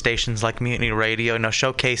grateful to stations like Mutiny Radio,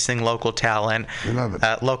 showcasing local talent. We love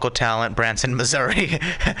it. Local talent, Branson, Missouri.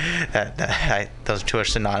 Those two are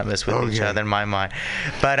synonymous with each other in my mind.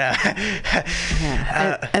 But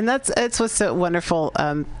and that's what's so wonderful.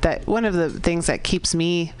 That one of the things that keeps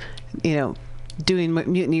me, doing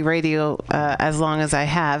Mutiny Radio as long as I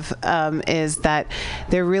have, is that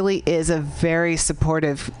there really is a very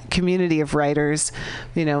supportive community of writers,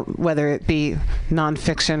 whether it be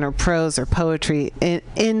nonfiction or prose or poetry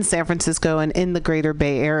in San Francisco and in the greater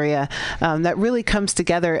Bay Area, that really comes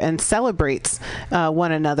together and celebrates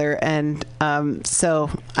one another. And so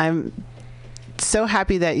I'm so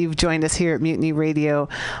happy that you've joined us here at Mutiny Radio.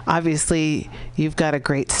 Obviously, you've got a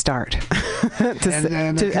great start, as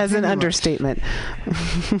an understatement.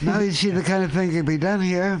 Now you see the kind of thing can be done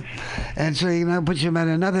here, and so put you in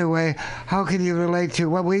another way. How can you relate to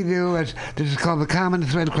what we do? This is called the Common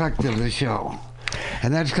Thread Collective, the show.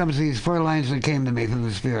 And that comes to these 4 lines that came to me from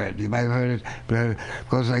the Spirit. You might have heard it, but it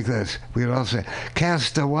goes like this. We would all say,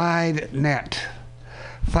 cast a wide net,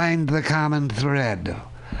 find the common thread.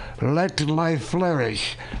 Let life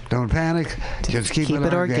flourish. Don't panic. Just keep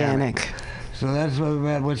it organic. So that's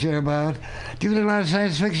what you're about. Do you read a lot of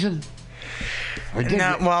science fiction?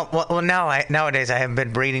 No, nowadays I haven't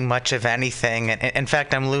been reading much of anything. In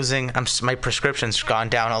fact, my prescription's gone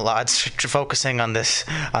down a lot. Focusing on this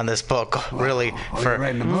book really for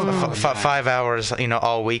 5 hours,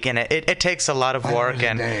 all week, and it takes a lot of work.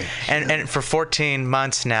 And for 14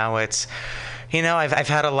 months now, it's. I've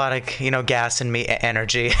had a lot of gas in me,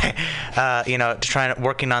 energy,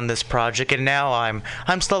 working on this project, and now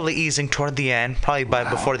I'm slowly easing toward the end, probably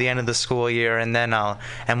before the end of the school year, and then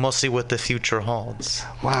we'll see what the future holds.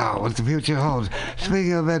 Wow, what the future holds.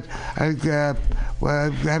 Speaking of it,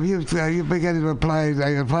 have you begun to apply? Are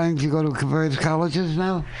you applying to go to various colleges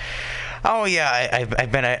now? Oh yeah,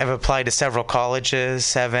 I've applied to several colleges,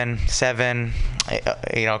 seven,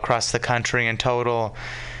 across the country in total.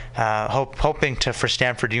 Hoping for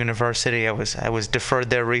Stanford University. I was deferred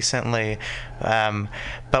there recently,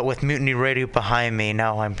 but with Mutiny Radio behind me,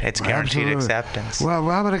 now it's guaranteed acceptance. Well,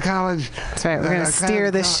 how about a college? That's right. We're going to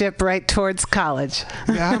steer the ship right towards college.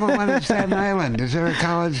 Yeah, how about one in Staten Island? Is there a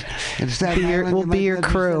college in Staten Island? We'll be your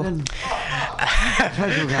crew.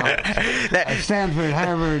 Special college. Stanford,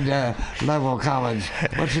 Harvard level college.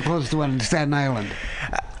 What's the closest one in Staten Island?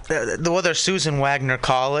 There's Susan Wagner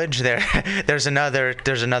College. There's another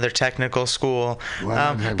technical school,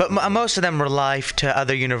 but most of them rely to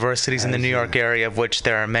other universities in the New York area, of which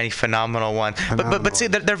there are many phenomenal ones. But see,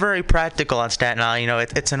 they're very practical on Staten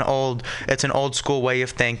Island. It's an old school way of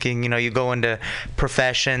thinking. You go into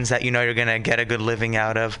professions that you're going to get a good living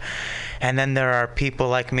out of, and then there are people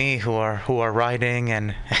like me who are writing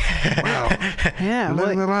and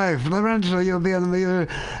living the life. Lorenzo, you're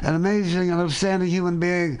an amazing and outstanding human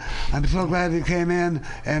being. I'm so glad you came in,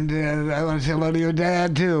 and I want to say hello to your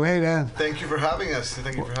dad too. Hey, Dad. Thank you for having us.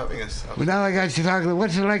 Well, now I got you talking.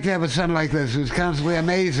 What's it like to have a son like this who's constantly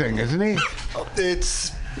amazing, isn't he?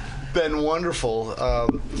 It's been wonderful.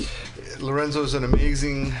 Lorenzo's an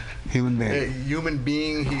amazing human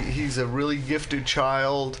being. He's a really gifted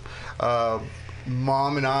child.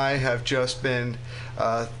 Mom and I have just been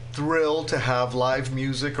thrilled to have live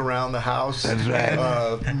music around the house. That's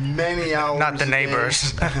right. Many hours. Not the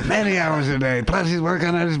neighbors. Many hours a day. Plus, he's working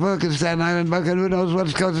on his book, his Staten Island book, and who knows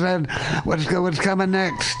what's coming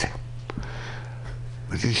next.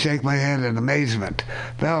 I just shake my head in amazement.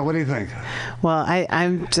 Val, what do you think? Well,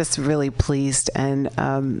 I'm just really pleased and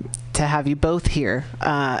to have you both here.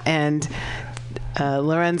 And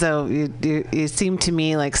Lorenzo, you seem to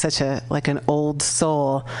me like an old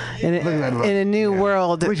soul in a new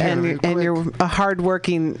world, and you're a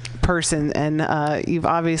hardworking person, and you've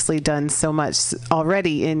obviously done so much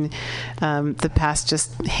already in the past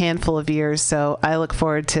just handful of years. So I look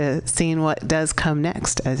forward to seeing what does come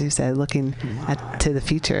next, as you said, looking to the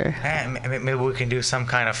future. Maybe we can do some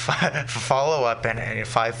kind of follow-up in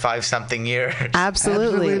five something years.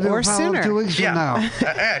 Absolutely, or sooner. 2 weeks from now.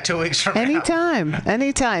 2 weeks from now.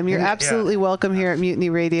 Anytime. You're absolutely welcome here at Mutiny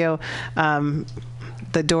Radio.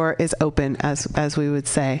 The door is open, as we would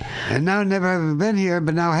say. And now, never having been here,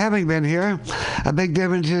 but now having been here, a big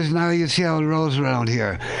difference is now you see how it rolls around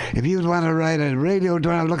here. If you want to write a radio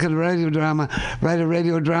drama, look at a radio drama, write a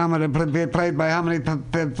radio drama to be played by how many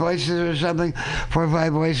voices or something, 4 or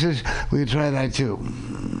 5 voices, we could try that too.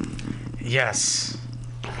 Yes.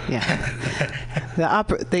 Yeah. The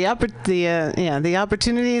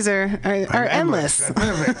opportunities are endless.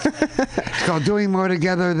 It's called doing more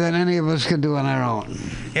together than any of us can do on our own.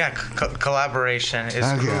 Yeah, collaboration is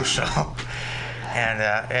crucial. And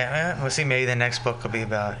we'll see. Maybe the next book will be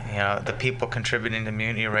about the people contributing to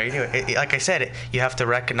Mutiny Radio. Like I said, you have to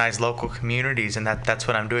recognize local communities, and that's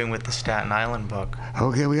what I'm doing with the Staten Island book.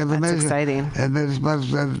 Okay, we got the That's exciting. And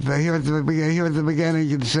here at the beginning,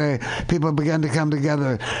 you can say people began to come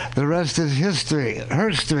together. The rest is history, and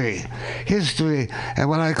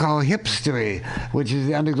what I call hipstery, which is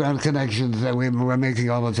the underground connections that we're making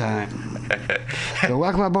all the time. So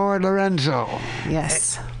welcome aboard, Lorenzo.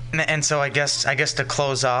 Yes. And so I guess to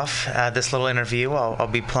close off this little interview, I'll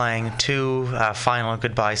be playing 2 final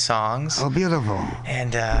goodbye songs. Oh, beautiful!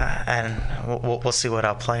 And we'll see what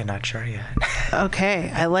I'll play. Not sure yet.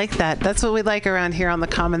 Okay, I like that. That's what we like around here on the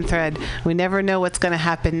Common Thread. We never know what's going to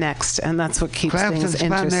happen next, and that's what keeps Craft things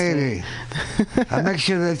and interesting. spontaneity. A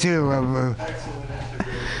mixture of the two.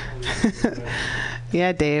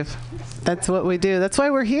 Yeah, Dave. That's what we do. That's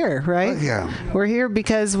why we're here, right? Yeah. We're here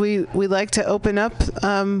because we like to open up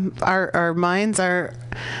our minds, our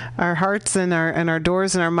hearts, and our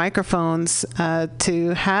doors and our microphones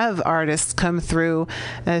to have artists come through,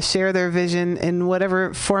 share their vision in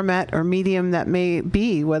whatever format or medium that may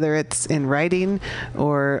be, whether it's in writing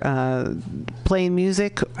or playing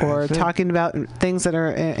music or talking about things that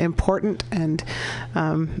are important. And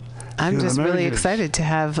I'm just really excited to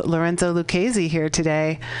have Lorenzo Lucchese here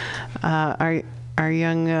today, our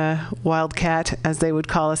young wildcat, as they would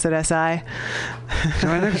call us at SI.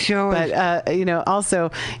 But also,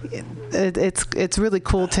 it's really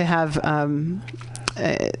cool to have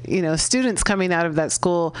students coming out of that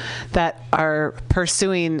school that are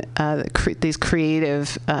pursuing these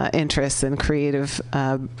creative interests and creative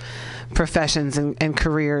professions and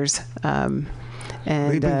careers.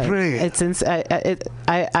 And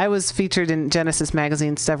I was featured in Genesis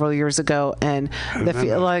magazine several years ago, and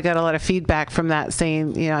I got a lot of feedback from that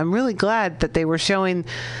saying, I'm really glad that they were showing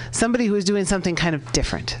somebody who was doing something kind of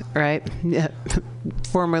different, right?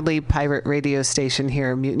 Formerly pirate radio station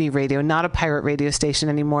here, Mutiny Radio, not a pirate radio station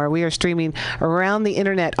anymore. We are streaming around the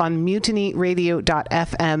internet on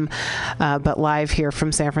MutinyRadio.fm, but live here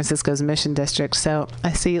from San Francisco's Mission District. So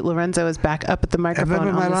I see Lorenzo is back up at the microphone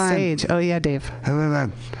on the stage. Oh yeah, Dave.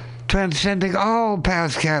 Transcending all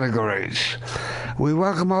past categories. We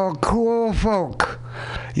welcome all cool folk.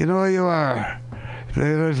 You know who you are.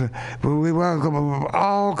 We welcome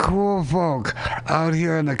all cool folk out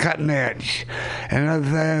here on the cutting edge.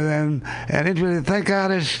 And thank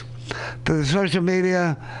artists, to the social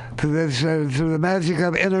media, to the magic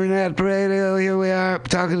of internet radio. Here we are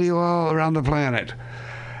talking to you all around the planet.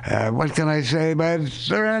 What can I say, but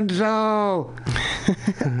Lorenzo?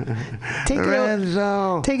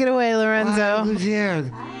 Take it away, Lorenzo. Who's here?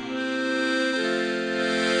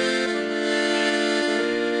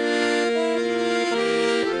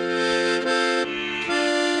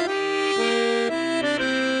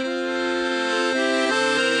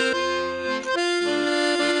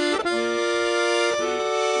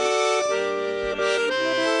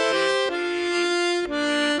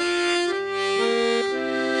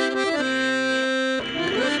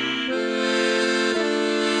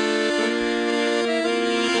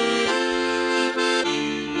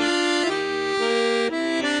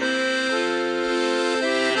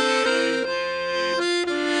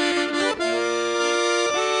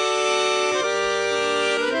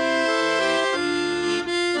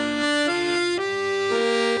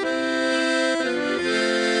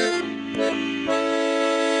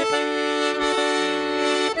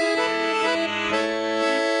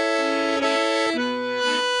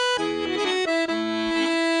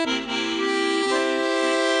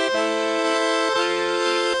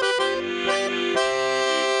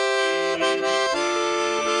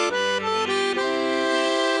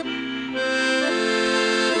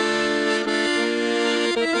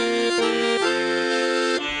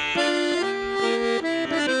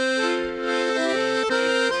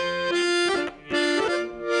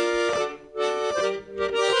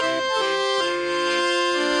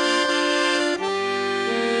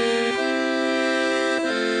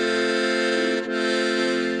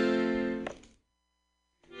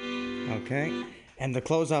 Okay. And to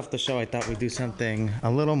close off the show, I thought we'd do something a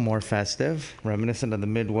little more festive, reminiscent of the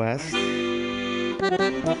Midwest.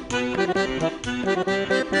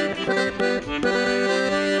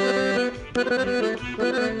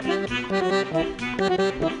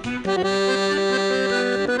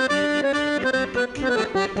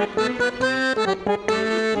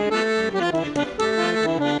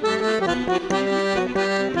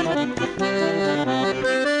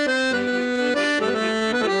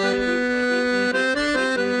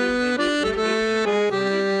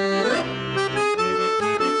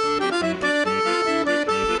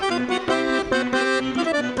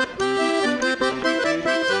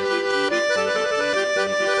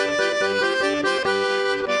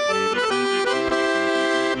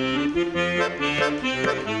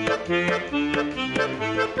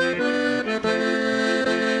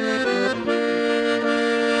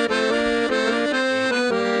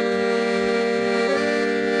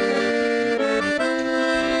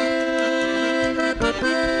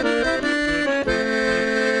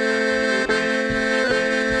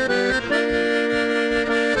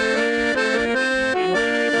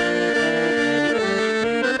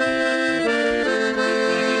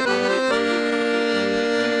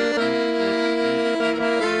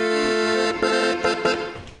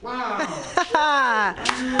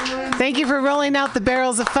 for rolling out the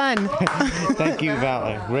barrels of fun. Thank you,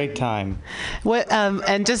 Val. Great time. What?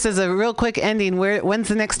 And just as a real quick ending, when's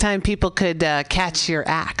the next time people could catch your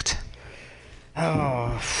act?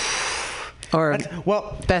 Oh. Or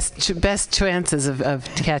best chances of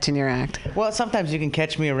catching your act? Well, sometimes you can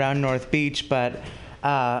catch me around North Beach, but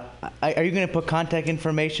are you going to put contact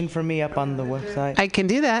information for me up on the website? I can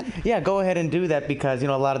do that. Yeah, go ahead and do that because,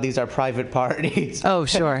 a lot of these are private parties. Oh,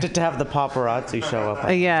 sure. Just to have the paparazzi show up.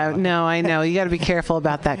 Yeah, no, I know. You got to be careful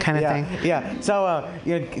about that kind of thing. Yeah. So,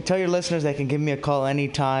 tell your listeners they can give me a call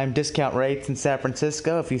anytime. Discount rates in San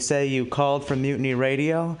Francisco if you say you called from Mutiny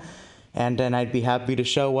Radio. And then I'd be happy to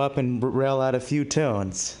show up and rail out a few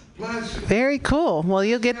tunes. Very cool. Well,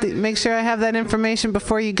 you'll make sure I have that information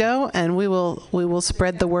before you go, and we will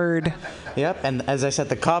spread the word. Yep, and as I said,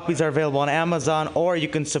 the copies are available on Amazon, or you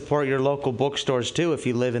can support your local bookstores too if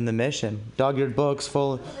you live in the Mission. Dog-eared books,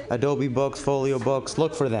 Adobe books, Folio books.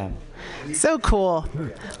 Look for them. So cool.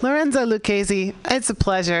 Lorenzo Lucchese, it's a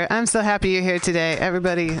pleasure. I'm so happy you're here today.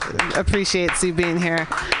 Everybody appreciates you being here.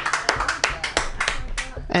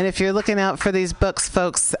 And if you're looking out for these books,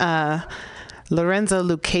 folks, Lorenzo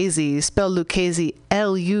Lucchese, spell Lucchese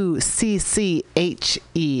Lucchesi,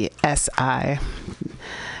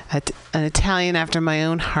 an Italian after my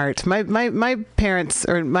own heart. My parents,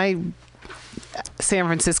 or my San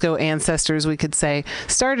Francisco ancestors, we could say,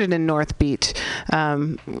 started in North Beach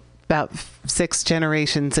about 6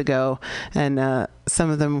 generations ago, and some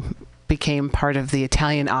of them became part of the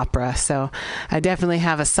Italian opera. So I definitely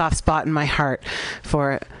have a soft spot in my heart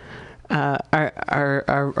for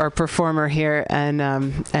our performer here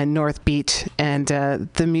and North Beach and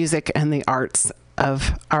the music and the arts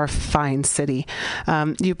of our fine city.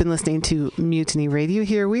 You've been listening to Mutiny Radio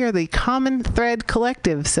here. We are the Common Thread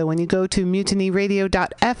Collective. So when you go to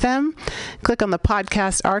mutinyradio.fm, click on the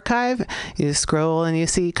podcast archive, you scroll and you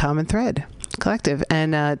see Common Thread Collective.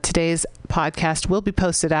 And today's podcast will be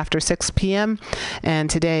posted after 6 p.m. And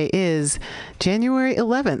today is January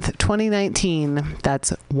 11th, 2019.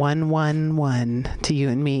 That's 111 to you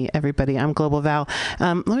and me, everybody. I'm Global Val.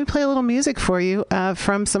 Let me play a little music for you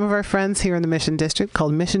from some of our friends here in the Mission District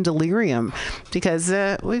called Mission Delirium, because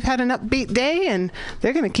we've had an upbeat day and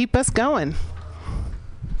they're going to keep us going.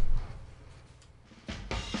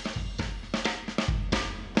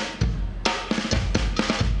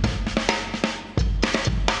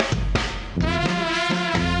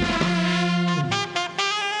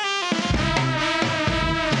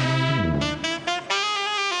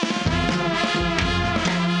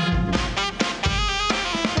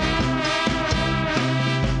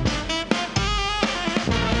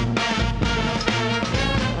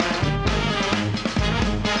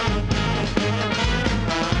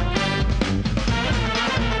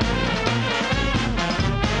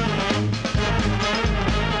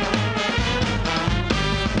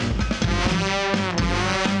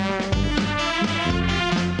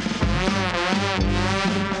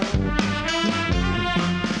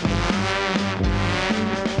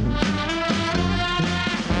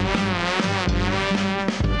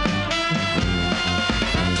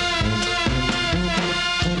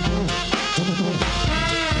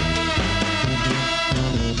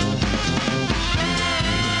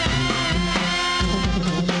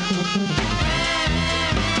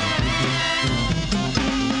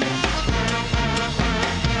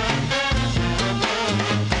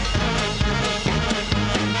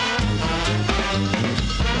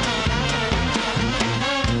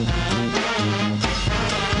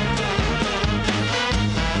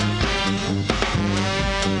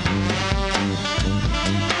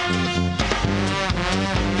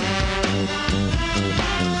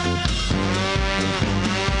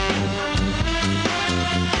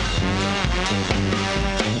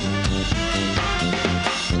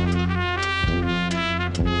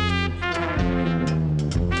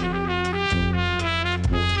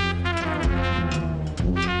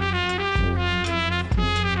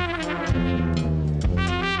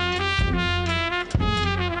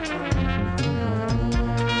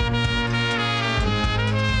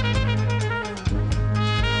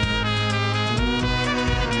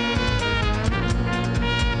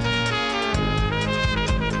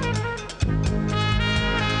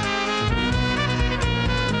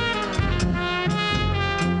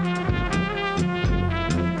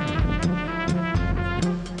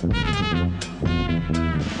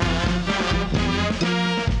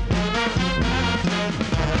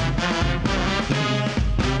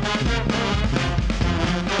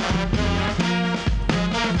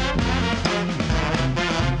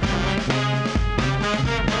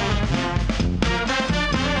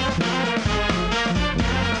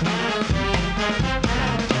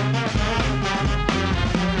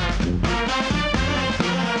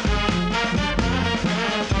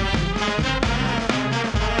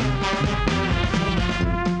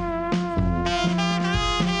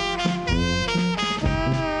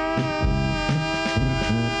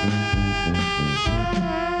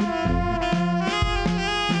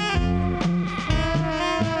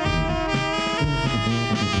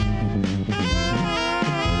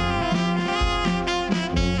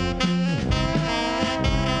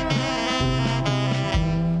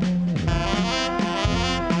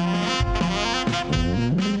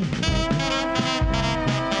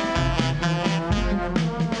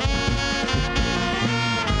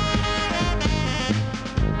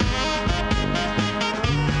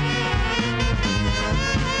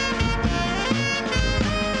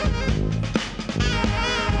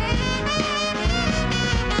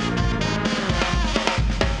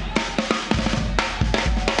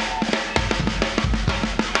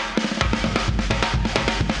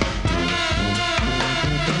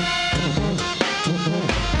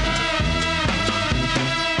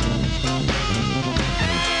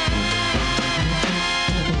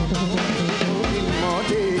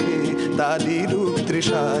 তারি রূপ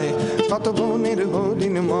তৃষায় কত বনের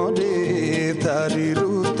হরিণ মরে তারি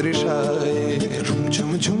রূপ তৃষায় room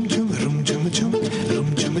ঝুম ঝুম ঝুম room ঝুম ঝুম room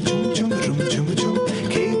ঝুম ঝুম ঝুম room ঝুম ঝুম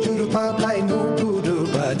খেজুর পাতায় নুপুর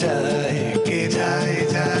বাজায় কে যায়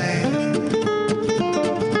যায়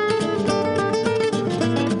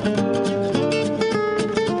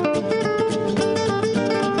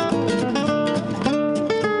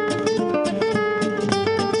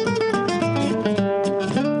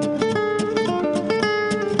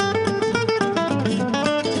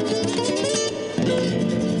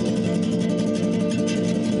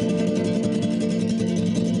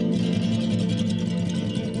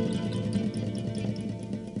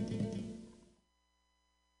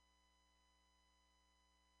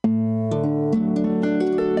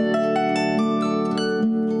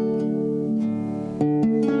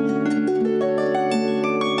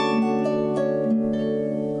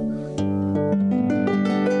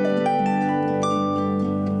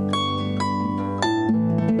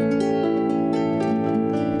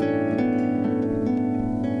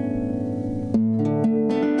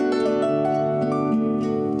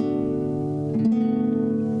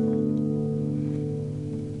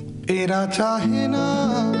এরা চাহে না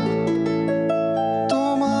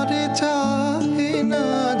তোমারে চাহে না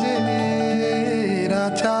যে এরা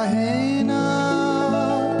চাহে না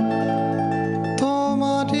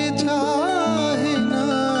তোমারে চাহে না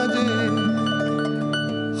যে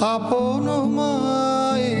আপন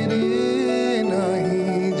মায়ের নাহি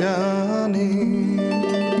জানে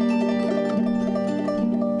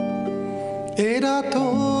এরা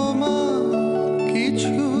তোমা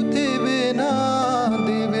কিছু দেবে না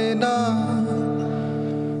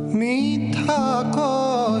মিথ্যা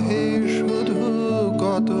কহে শুধু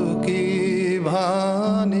কত কি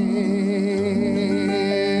ভানে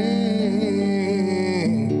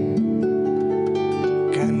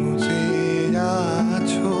কেন যে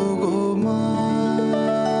আছো গো মা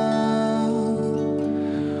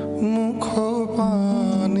মুখ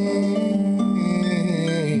পানে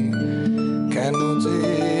কেন যে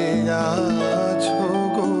আছো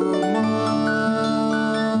গো মা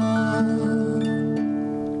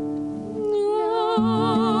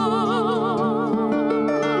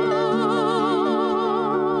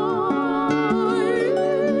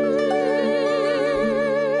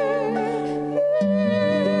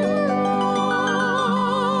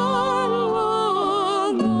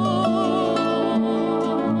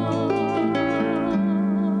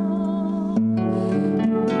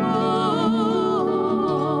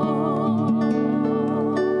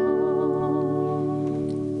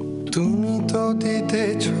তুমি তো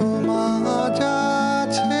দিতেছ মাঝ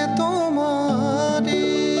আছে তোমারি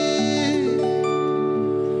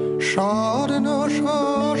স্বর্ণ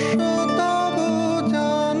শস্য তব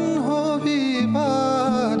জাহ্নবী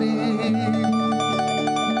বাড়ি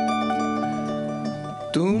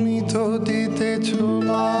তুমি তো দিতেছ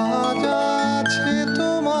মাঝ আছে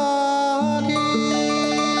তোমারি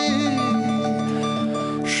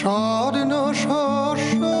স্বর্ণ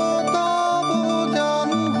শস্য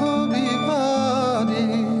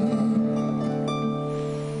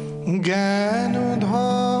জ্ঞান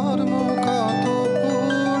ধর্ম কত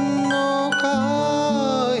পূর্ণ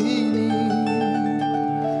কাহিনী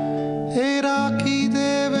এরা কি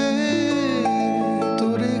দেবে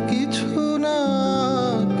তোরে কিছু না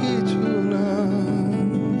কিছু না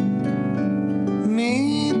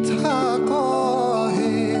মিথ্যা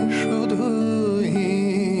কহে শুধু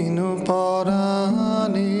হীন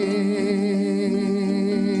পরাণে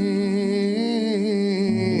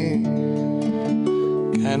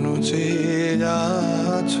কেন যে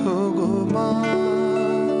আছো গো মা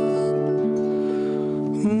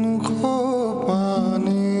মুখ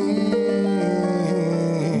পানে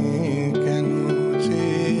কেন যে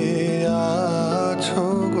আছো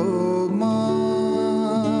গো মা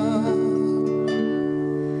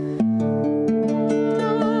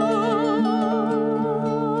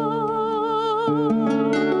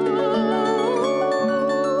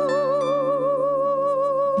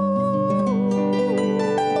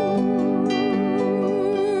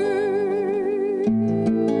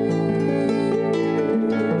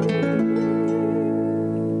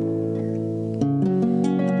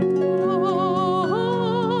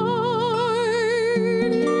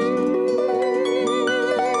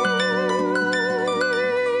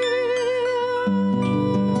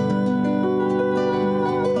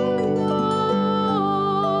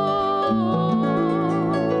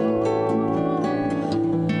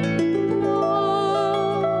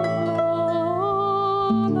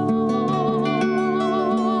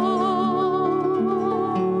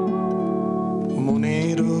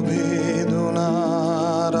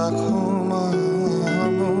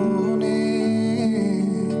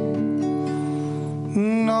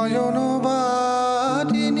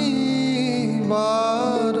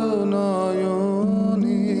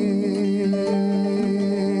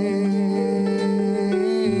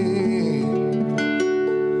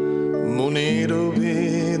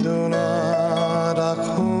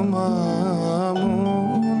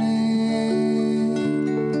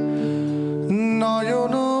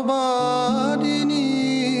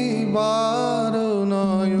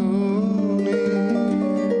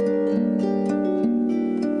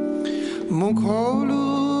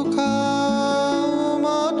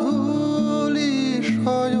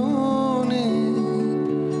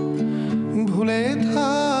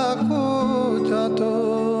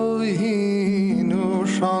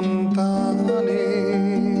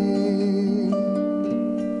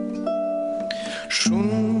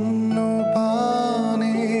শূন্য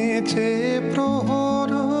পানেছে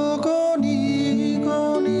প্রহর গনি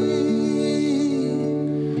গনি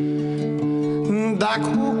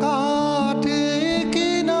দেখো কাটে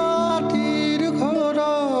কিনাটির ঘোর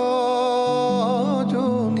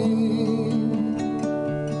জনি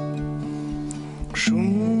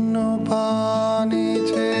শূন্য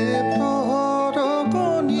পানেছে প্রহর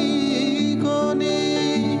গনি গনি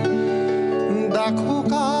দেখো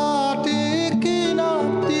কাটে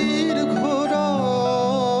কিনাটির ঘোর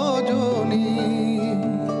জনি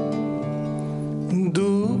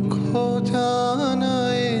দুঃখ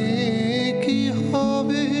জানায় কি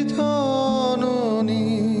হবে জননী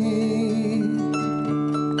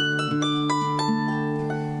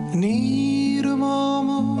নির্মম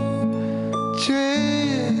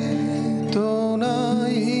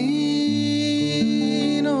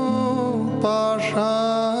চেতনাহীন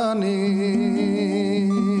পাষাণে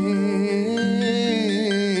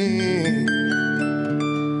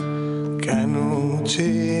কেন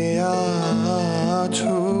চেয়ে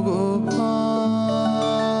আছো গো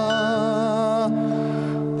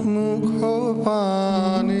মুখ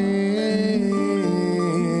পানে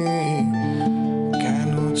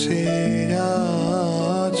কেন চেয়ে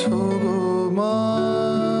আছো গো মা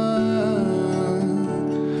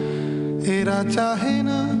এরা চাহে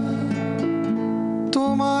না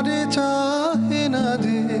তোমারে চাহে না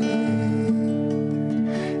যে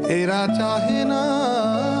এরা চাহে না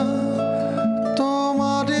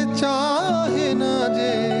তোমারে চাহে না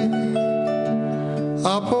যে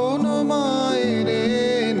আপন মায়েরে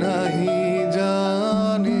নাহি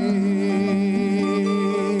জানে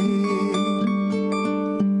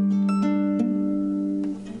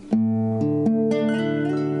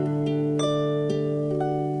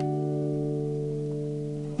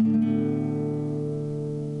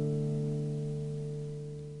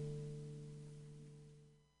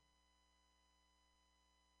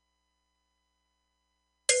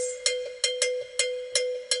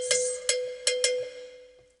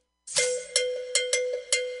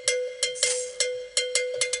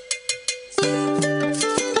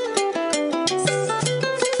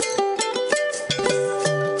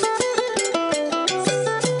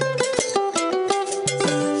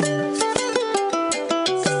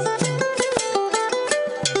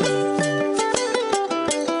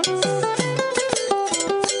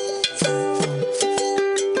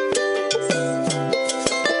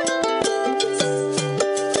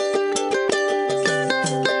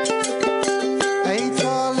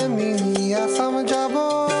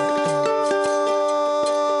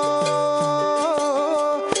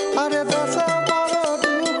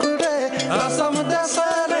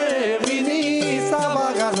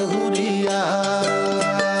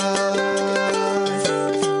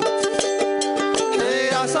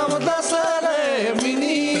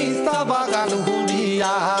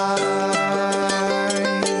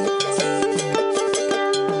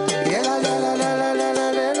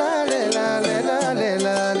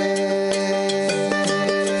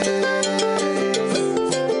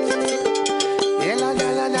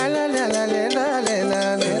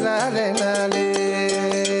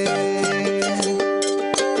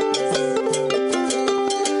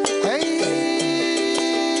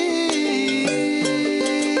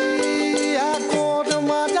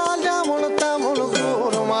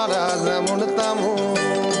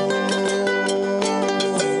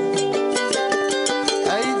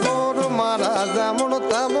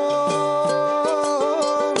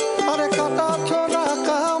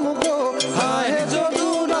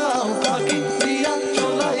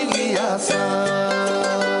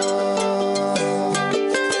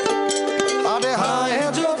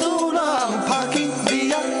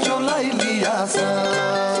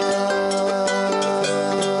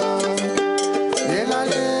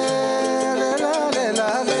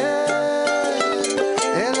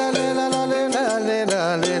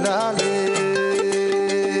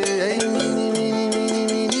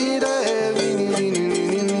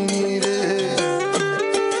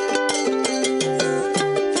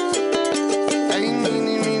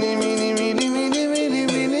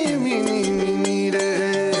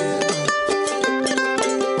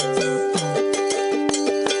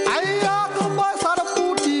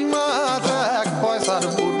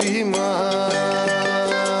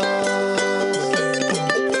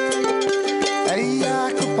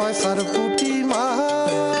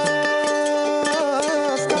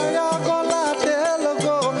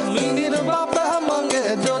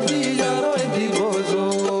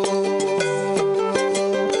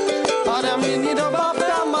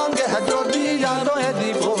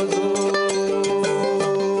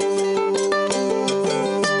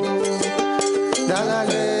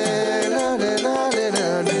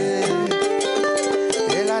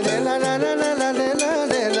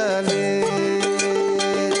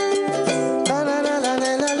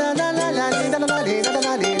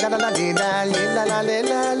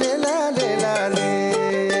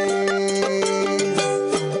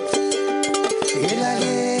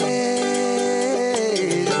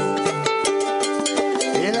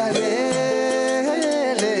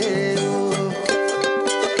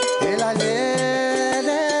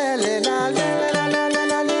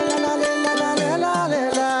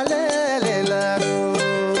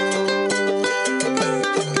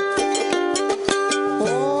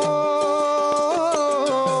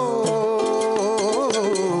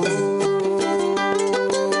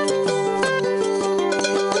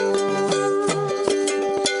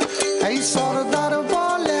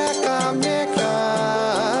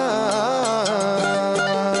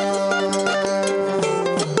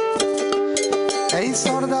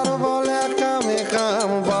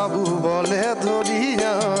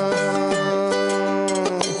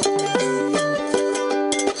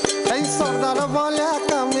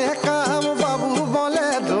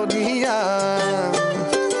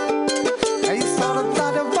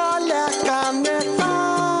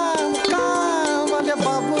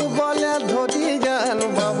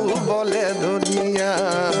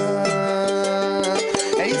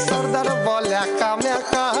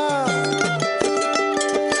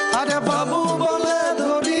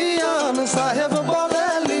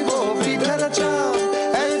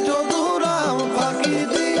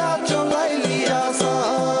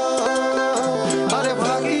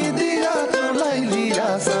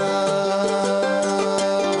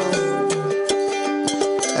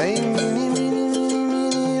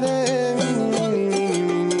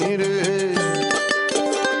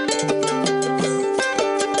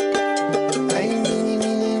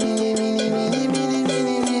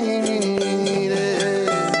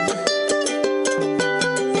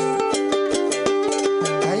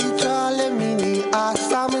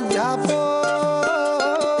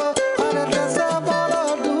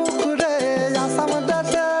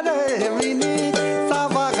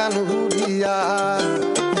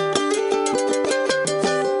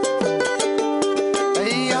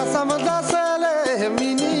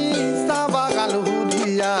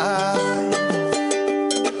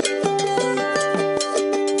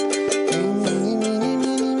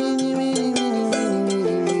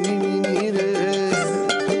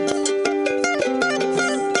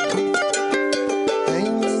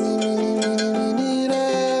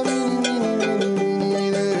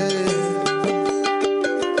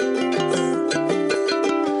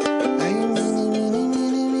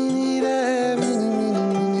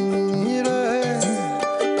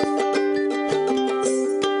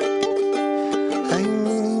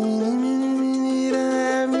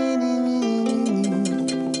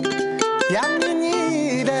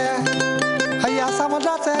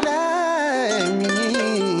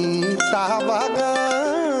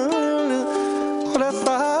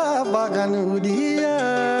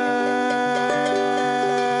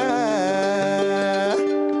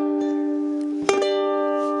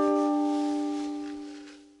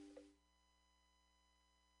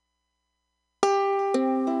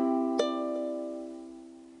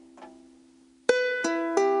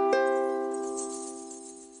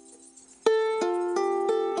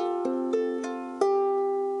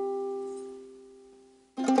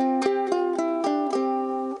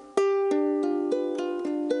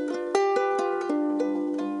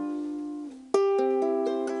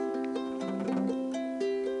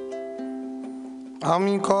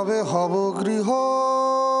আমি কবে হব গৃহ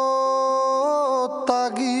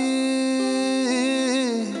ত্যাগী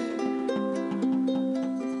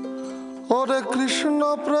ওরে কৃষ্ণ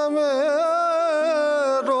প্রেমের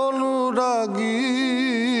অনুরাগী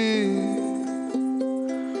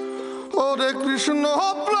ওরে কৃষ্ণ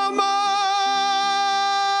প্রেমের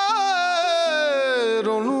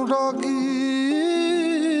অনুরাগী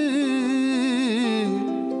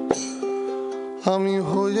আমি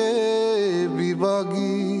হয়ে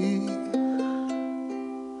বিভাগী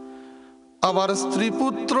আবার স্ত্রী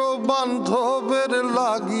পুত্র বান্ধবের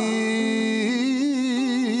লাগি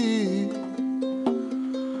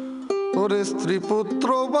ওরে স্ত্রী পুত্র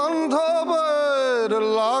বান্ধবের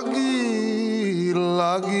লাগি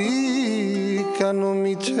লাগি কেন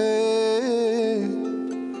মিছে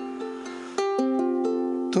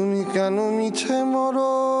তুমি কেন মিছে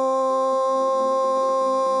মরো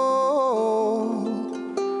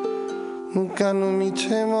কেন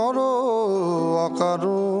মিছে মরো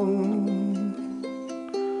অকারণ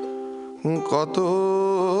কত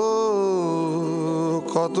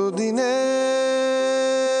কত দিনে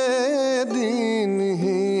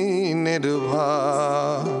দিনহীনের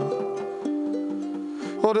ভার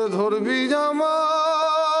ওরে ধরবি জামা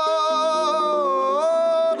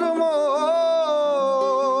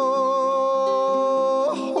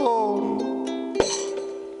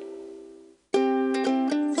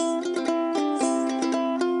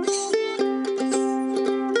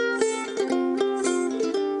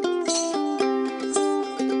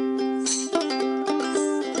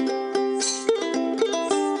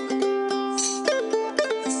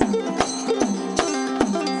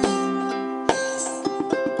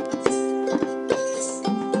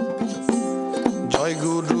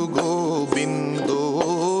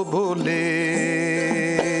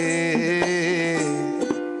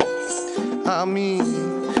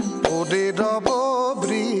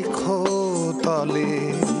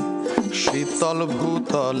শীতল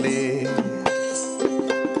ভূতলে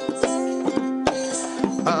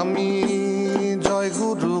আমি জয়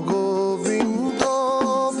গুরু গোবিন্দ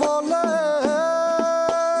বলে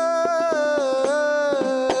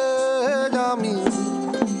আমি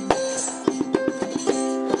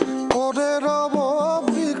পরে রব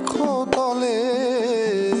বৃক্ষ তলে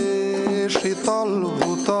শীতল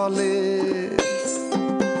ভূতলে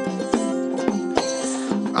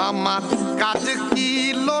আমার কাজ কি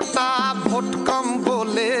লোটা ভটকম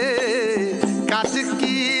বলে কাজ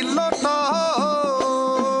কি লোটা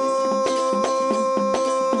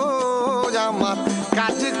আমার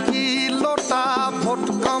কাজ কি লোটা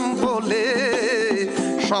ভটকম বলে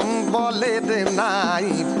সম্বলের নাই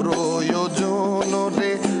প্রয়োজন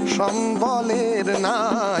রে সম্বলের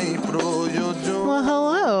নাই প্রয়োজন. Well,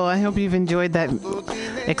 hello. I hope you've enjoyed that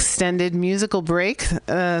extended musical break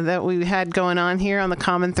that we had going on here on the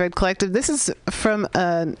Common Thread Collective. This is from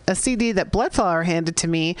a CD that Bloodflower handed to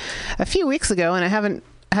me a few weeks ago, and I haven't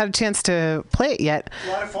had a chance to play it yet. A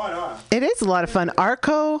lot of fun, huh? It is a lot of fun.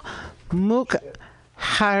 Arko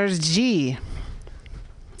Mukherjee.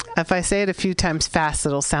 If I say it a few times fast,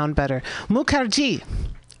 it'll sound better. Mukherjee.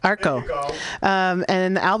 Arko.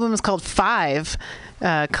 And the album is called Five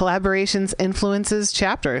Collaborations, Influences,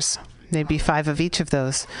 Chapters. Maybe 5 of each of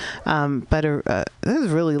those. But this is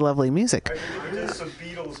really lovely music. I did some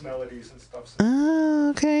Beatles melodies and stuff. Oh,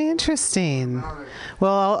 okay, interesting.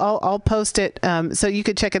 Well, I'll post it. So you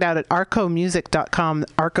could check it out at arkomusic.com.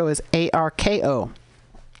 Arko is ARKO.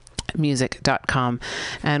 music.com,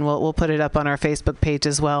 and we'll put it up on our Facebook page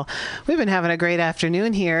as well. We've been having a great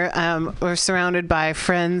afternoon here. We're surrounded by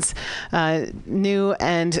friends, new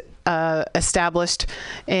and established,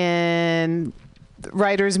 and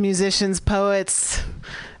writers, musicians, poets,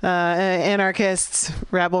 anarchists,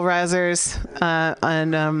 rabble-rousers,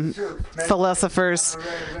 and philosophers,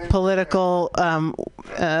 political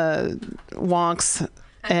wonks,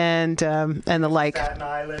 and the like.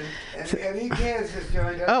 And EK's just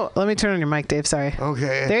joined us. Oh, let me turn on your mic, Dave. Sorry.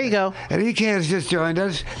 Okay. There you go. And EK's just joined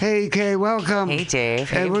us. Hey, EK, welcome. Hey, Dave.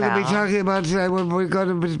 And hey, we're going to be Val. talking about we're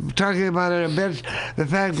going to be talking about it a bit. The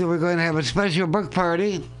fact that we're going to have a special book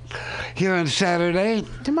party here on Saturday.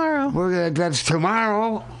 Tomorrow. That's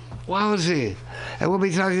tomorrow. Wowzy. And we'll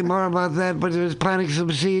be talking more about that, but there's planting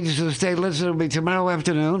some seeds, so stay listening. It'll be tomorrow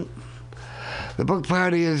afternoon. The book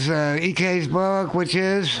party is EK's book, which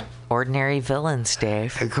is Ordinary Villains,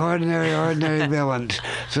 Dave. Ordinary Villains.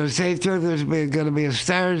 So stay tuned. There's going to be a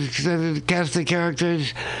star cast of characters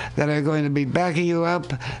that are going to be backing you up.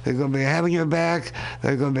 They're going to be having your back.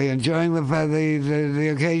 They're going to be enjoying the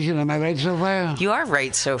occasion. Am I right so far? You are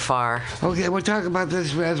right so far. Okay, we'll talk about this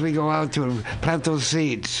as we go out to plant those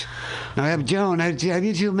seeds. Now I have Joan. Have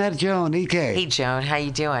you two met Joan, EK? Hey, Joan. How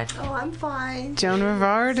you doing? Oh, I'm fine. Joan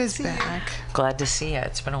Rivard is back. Glad to see you.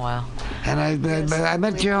 It's been a while. And I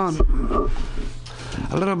met Joan.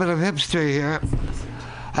 A little bit of hipster here.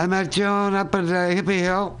 I met Joan up at Hippie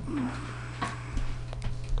Hill,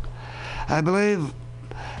 I believe,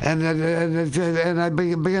 and I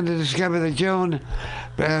began to discover that Joan,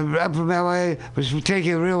 up from LA, was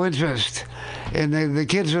taking a real interest in the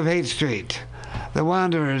kids of Haight Street. The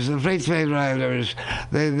Wanderers, the Freight Train Riders,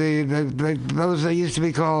 those that used to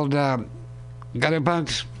be called gutter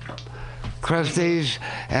punks, crusties,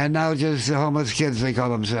 and now just the homeless kids they call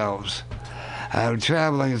themselves.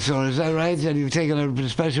 Traveling and so on. Is that right? And you've taken a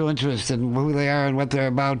special interest in who they are and what they're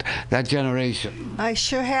about, that generation. I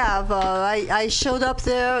sure have. I showed up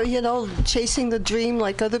there, chasing the dream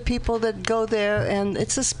like other people that go there, and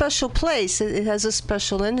it's a special place. It has a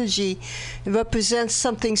special energy. It represents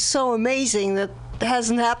something so amazing that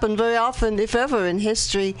hasn't happened very often, if ever, in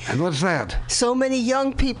history. And what's that? So many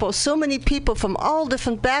young people, so many people from all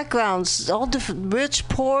different backgrounds, all different rich,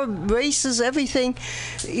 poor, races, everything,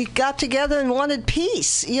 got together and wanted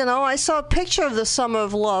peace. I saw a picture of the Summer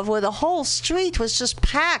of Love where the whole street was just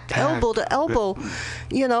packed. Elbow to elbow,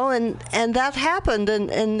 and that happened,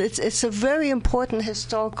 and it's a very important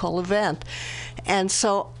historical event. And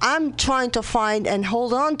so I'm trying to find and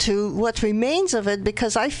hold on to what remains of it,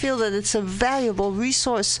 because I feel that it's a valuable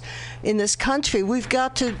resource in this country. We've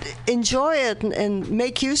got to enjoy it and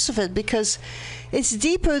make use of it, because it's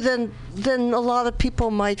deeper than a lot of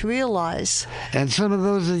people might realize. And some of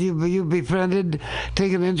those that you've befriended,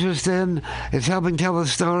 taken interest in, is helping tell the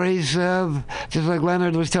stories of, just like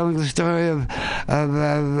Leonard was telling the story of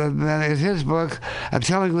his book, of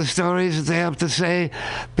telling the stories that they have to say.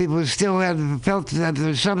 People who still have felt that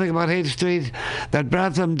there's something about Haight Street that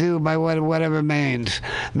brought them to by whatever means.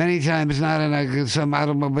 Many times not in some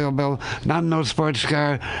automobile bill, not in no sports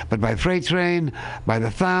car, but by freight train, by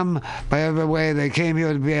the thumb, by every way they came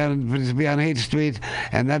here to be on Hate Street,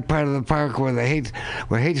 and that part of the park where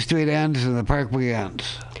Hate Street ends and the park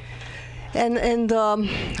begins. And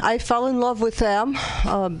I fell in love with them.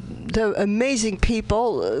 They're amazing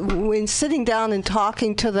people. When sitting down and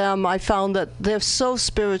talking to them, I found that they're so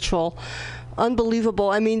spiritual, unbelievable.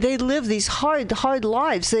 I mean, they live these hard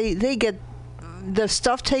lives. They get their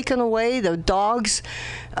stuff taken away, their dogs.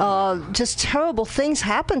 Just terrible things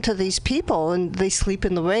happen to these people, and they sleep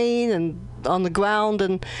in the rain and on the ground,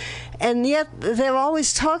 and yet they're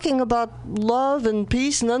always talking about love and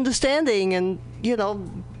peace and understanding, and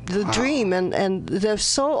the dream, and they're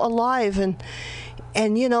so alive, and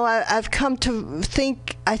I've come to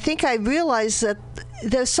think. I think I realize that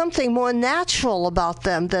there's something more natural about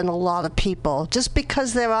them than a lot of people, just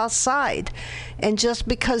because they're outside, and just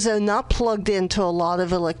because they're not plugged into a lot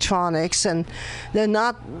of electronics, and they're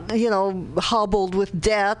not, hobbled with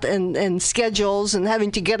debt and schedules and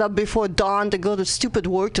having to get up before dawn to go to stupid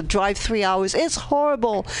work to drive 3 hours. It's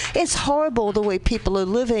horrible. It's horrible the way people are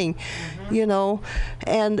living,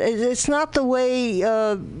 and it's not the way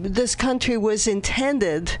this country was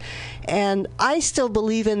intended. And I still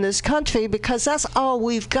believe in this country because that's all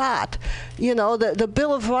we've got. The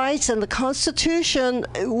Bill of Rights and the Constitution,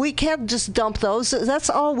 we can't just dump those. That's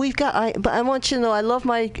all we've got. But I want you to know, I love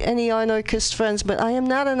any anarchist friends, but I am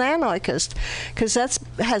not an anarchist, because that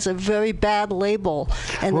has a very bad label.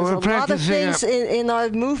 And there's a lot of things in our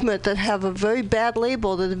movement that have a very bad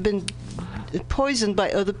label that have been poisoned by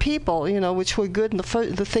other people, which were good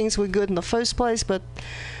the things were good in the first place, but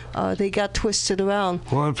they got twisted around.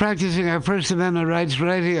 Well, we're practicing our First Amendment rights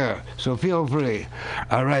right here, so feel free.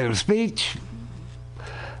 Our right of speech,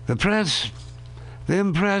 the press, the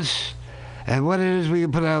impress, and what it is we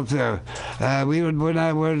can put out there. We're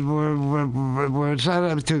signed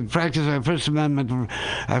up to practice our First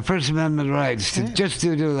Amendment rights, just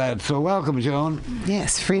to do that. So welcome, Joan.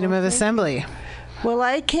 Yes, freedom of assembly. Well,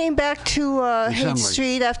 I came back to Hate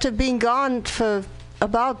Street after being gone for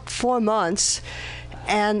about 4 months.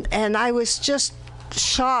 And I was just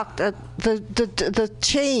shocked at the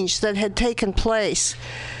change that had taken place.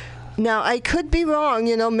 Now, I could be wrong,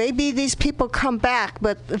 maybe these people come back,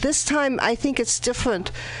 but this time I think it's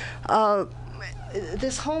different.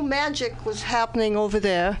 This whole magic was happening over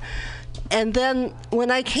there. And then when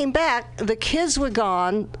I came back, the kids were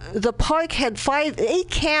gone. The park had 8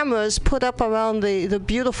 cameras put up around the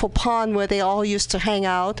beautiful pond where they all used to hang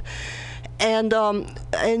out. And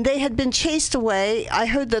they had been chased away. I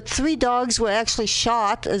heard that 3 dogs were actually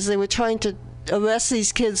shot as they were trying to arrest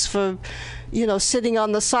these kids for, sitting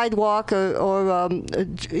on the sidewalk or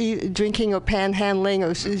drinking or panhandling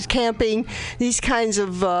or camping. These kinds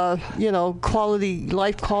of, life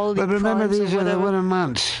quality. But remember, these are the winter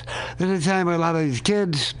months. There's a time where a lot of these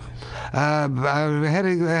kids since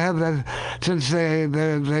they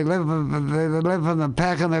live on the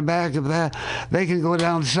pack on their back, if that they can go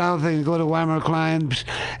down south, they can go to warmer climes,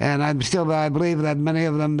 and I believe that many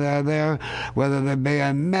of them are there, whether they be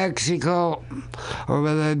in Mexico or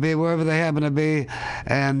whether they be wherever they happen to be,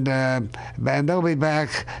 and they'll be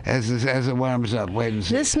back as it warms up. Wait and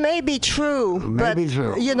see. This may be true,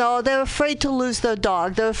 they're afraid to lose their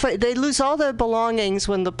dog. They lose all their belongings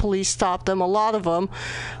when the police stop them. A lot of them.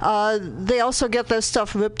 They also get their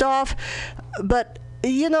stuff ripped off. But,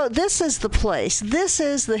 this is the place. This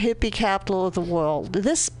is the hippie capital of the world.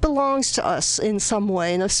 This belongs to us in some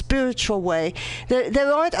way, in a spiritual way.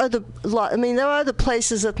 There aren't there are other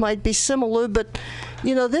places that might be similar, but,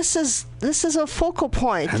 this is a focal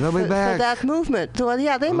point for that movement. Well,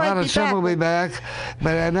 yeah, they might be back. A lot of some will be back,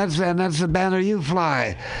 and that's the banner you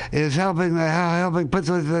fly, is helping put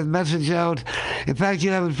the message out. In fact, you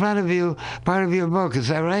have in front of you part of your book. Is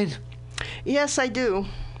that right? Yes, I do.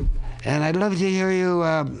 And I'd love to hear you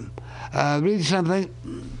read something.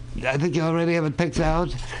 I think you already have it picked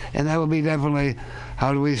out, and that will be definitely,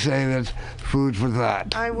 how do we say that, food for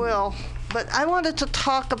thought. I will. But I wanted to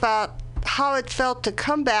talk about how it felt to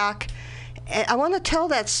come back. I want to tell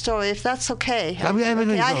that story, if that's okay.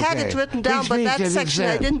 I had it written down, but that section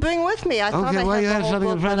I didn't bring with me. I thought I had you had the whole something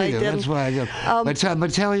book, in front of you. That's why I did.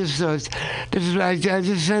 But tell your story. I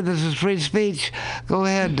just said this is free speech. Go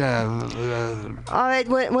ahead. All right.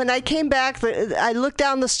 When I came back, I looked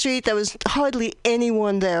down the street. There was hardly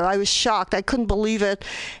anyone there. I was shocked. I couldn't believe it.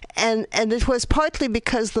 And it was partly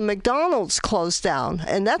because the McDonald's closed down.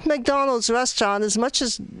 And that McDonald's restaurant, as much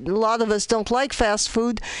as a lot of us don't like fast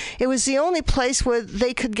food, it was the only place where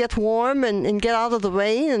they could get warm and get out of the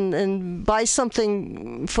rain and buy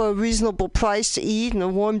something for a reasonable price to eat and a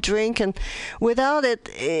warm drink. And without it,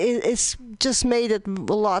 it's just made it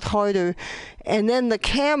a lot harder. And then the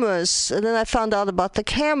cameras, and then I found out about the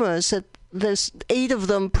cameras there's 8 of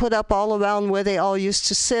them put up all around where they all used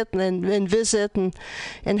to sit and visit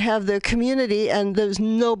and have their community, and there's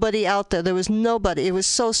nobody out there. There was nobody. It was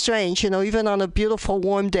so strange, even on a beautiful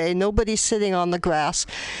warm day, nobody sitting on the grass.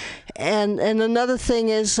 And another thing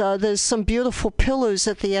is there's some beautiful pillars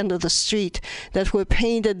at the end of the street that were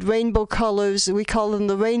painted rainbow colors. We call them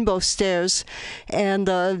the rainbow stairs, and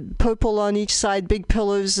purple on each side, big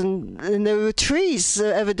pillars, and there were trees,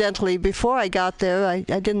 evidently. Before I got there, I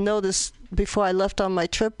didn't notice before I left on my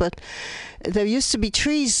trip, but there used to be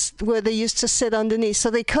trees where they used to sit underneath. So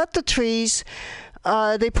they cut the trees.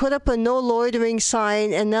 They put up a no loitering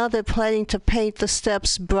sign, and now they're planning to paint the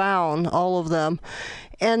steps brown, all of them.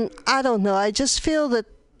 And I don't know. I just feel that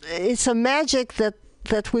it's a magic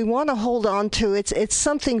that we want to hold on to. It's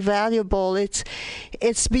something valuable.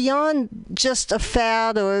 It's beyond just a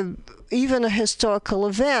fad or even a historical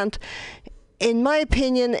event. In my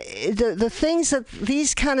opinion, the things that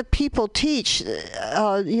these kind of people teach,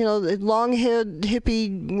 the long-haired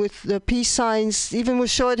hippie with the peace signs, even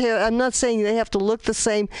with short hair, I'm not saying they have to look the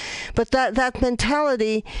same, but that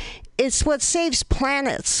mentality, it's what saves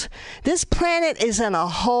planets. This planet is in a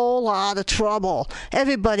whole lot of trouble.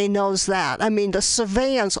 Everybody knows that. I mean, the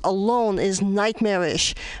surveillance alone is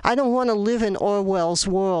nightmarish. I don't want to live in Orwell's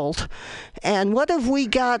world. And what have we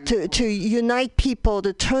got to unite people,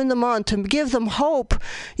 to turn them on, to give them hope?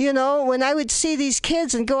 When I would see these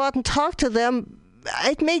kids and go out and talk to them,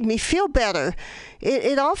 it made me feel better.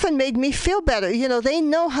 It often made me feel better. They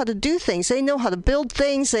know how to do things. They know how to build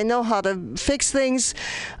things. They know how to fix things.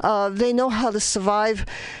 They know how to survive.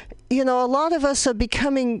 A lot of us are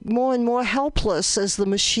becoming more and more helpless as the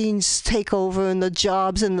machines take over and the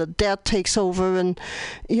jobs and the debt takes over, and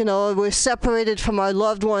we're separated from our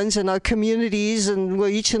loved ones and our communities, and we're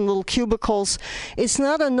each in little cubicles. It's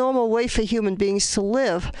not a normal way for human beings to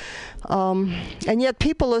live. And yet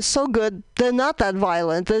people are so good, they're not that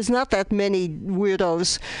violent. There's not that many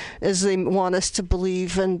weirdos as they want us to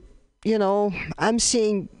believe. And, I'm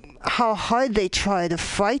seeing how hard they try to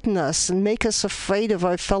frighten us and make us afraid of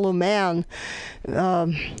our fellow man.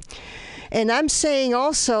 And I'm saying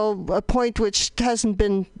also a point which hasn't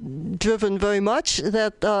been driven very much,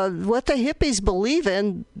 that what the hippies believe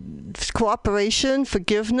in, cooperation,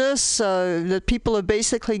 forgiveness, that people are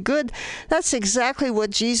basically good, that's exactly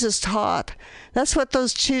what Jesus taught. That's what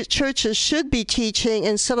those churches should be teaching,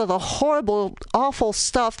 instead of the horrible, awful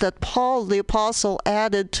stuff that Paul the Apostle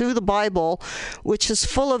added to the Bible, which is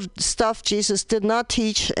full of stuff Jesus did not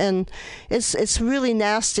teach, and it's really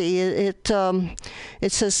nasty. It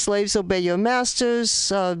says slaves obey your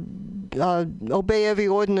masters, obey every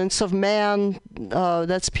ordinance of man.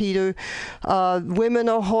 That's Peter. Women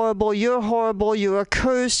are horrible. You're horrible. You're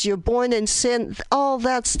accursed. You're born in sin. All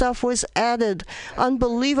that stuff was added.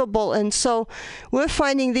 Unbelievable. And so we're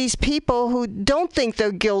finding these people who don't think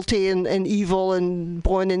they're guilty and evil and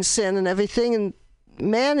born in sin and everything. And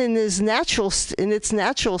man in its natural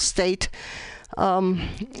state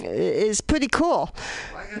is pretty cool.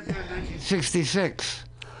 I got there in 1966.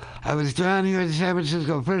 I was down here in San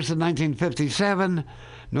Francisco first in 1957,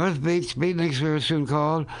 North Beach, Beatniks we were soon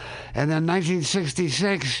called, and then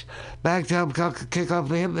 1966 back to help kick off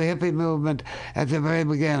the hippie movement at the very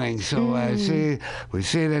beginning. So we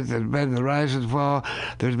see that there's been the rise and fall.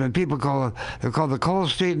 There's been people they're called the Coal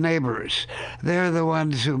Street Neighbors. They're the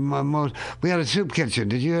ones who we had a soup kitchen.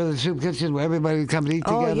 Did you hear the soup kitchen where everybody would come to eat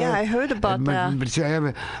together? Oh yeah, I heard about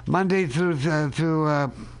that. Monday through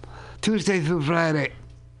Tuesday through Friday.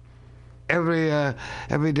 Every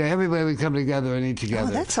day, everybody would come together and eat together.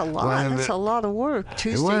 Oh, that's a lot. That's a lot of work.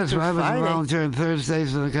 Tuesday it was. through I was Friday. a volunteer on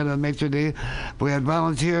Thursdays, and kind of maitre d'. We had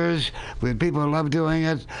volunteers. We had people who loved doing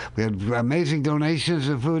it. We had amazing donations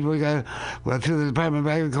of food we got through the Department of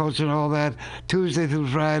Agriculture and all that. Tuesday through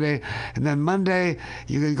Friday, and then Monday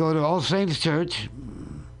you could go to All Saints Church.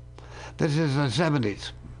 This is the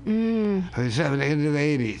 70s. Or 70s into the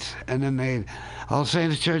 80s, and then they All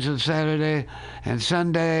Saints Church on Saturday and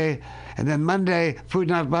Sunday. And then Monday, Food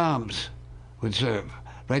Not Bombs would serve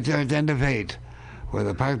right there at the end of 8, where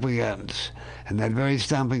the park begins, and that very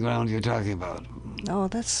stomping ground you're talking about. Oh,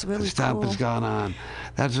 that's really cool. The stomp has gone on.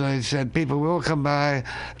 That's what I said. People will come by.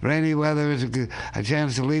 Rainy weather is a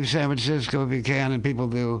chance to leave San Francisco if you can, and people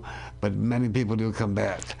do. But many people do come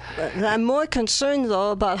back. I'm more concerned,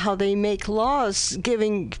 though, about how they make laws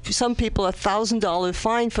giving some people a $1,000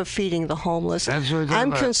 fine for feeding the homeless. That's what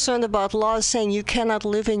I'm concerned about laws saying you cannot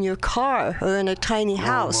live in your car or in a tiny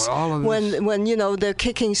house when they're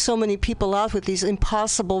kicking so many people out with these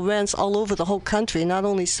impossible rents all over the whole country, not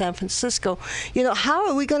only San Francisco. how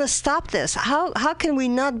are we going to stop this? How can we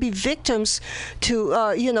not be victims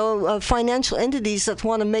to financial entities that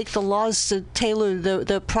want to make the laws to tailor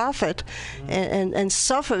their profit and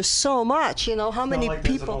suffer so much? How many not like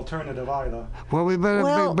people? There's an alternative either. Well, we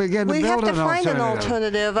better begin to we build have to an find an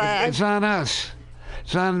alternative. It's on us.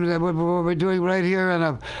 It's on what we're doing right here on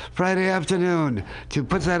a Friday afternoon to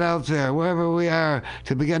put that out there, wherever we are,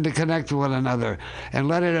 to begin to connect to one another and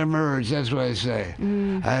let it emerge. That's what I say.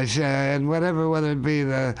 I say, and whether it be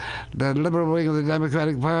the liberal wing of the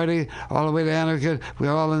Democratic Party, all the way to anarchists, we're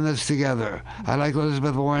all in this together. I like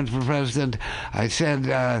Elizabeth Warren for president. I said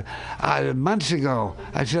months ago,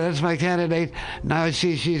 I said, that's my candidate. Now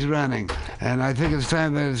she's running. And I think it's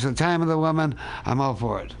the time of the woman. I'm all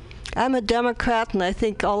for it. I'm a Democrat, and I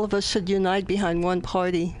think all of us should unite behind one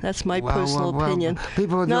party. That's my personal opinion.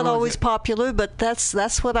 Not always popular, but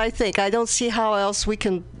that's what I think. I don't see how else we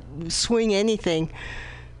can swing anything.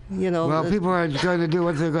 Well, people are going to do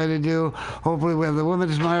what they're going to do. Hopefully, we have the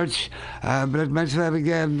Women's March. But mention that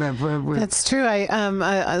again. That's true.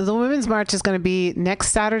 The Women's March is going to be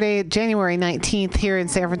next Saturday, January 19th, here in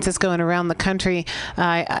San Francisco and around the country.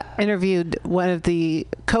 I interviewed one of the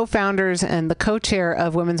co-founders and the co-chair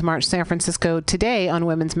of Women's March San Francisco today on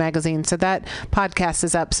Women's Magazine. So that podcast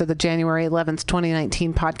is up. So the January 11th,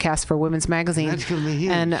 2019 podcast for Women's Magazine. That's going to be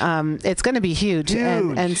huge. And it's going to be huge.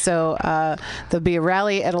 And so there'll be a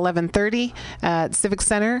rally at 11:30 at Civic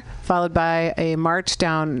Center, followed by a march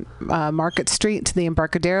down Market Street to the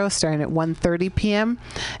Embarcadero, starting at 1:30 p.m.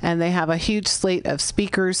 And they have a huge slate of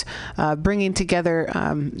speakers bringing together.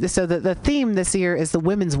 So the theme this year is the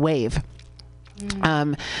Women's Wave.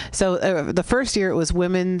 So the first year it was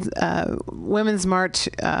Women's March,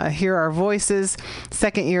 Hear Our Voices.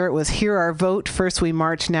 Second year it was Hear Our Vote, First We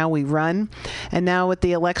March, Now We Run. And now with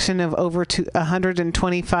the election of over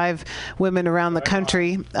 125 women around the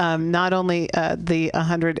country, not only the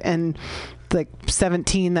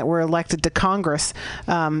 117 that were elected to Congress,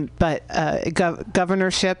 but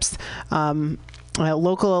governorships,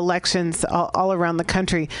 local elections all around the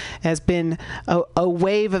country, has been a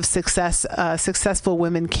wave of successful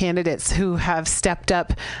women candidates who have stepped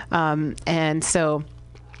up. And so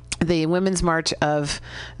the Women's March of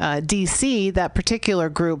D.C., that particular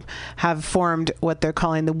group, have formed what they're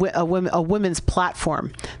calling a women's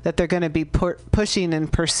platform that they're going to be pushing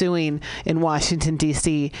and pursuing in Washington,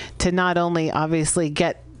 D.C. to not only obviously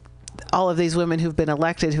get all of these women who've been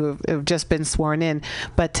elected, who have just been sworn in,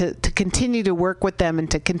 but to continue to work with them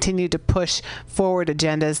and to continue to push forward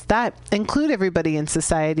agendas that include everybody in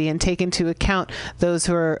society and take into account those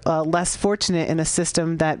who are less fortunate in a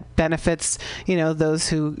system that benefits, those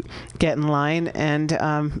who get in line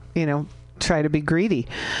and, try to be greedy.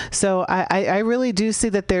 So I really do see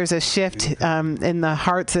that there's a shift in the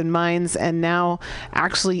hearts and minds, and now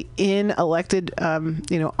actually in elected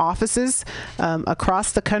offices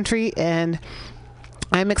across the country. And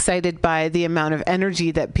I'm excited by the amount of energy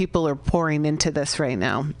that people are pouring into this right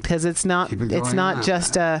now, because it's not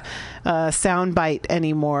just a soundbite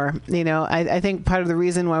anymore. I think part of the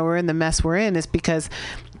reason why we're in the mess we're in is because,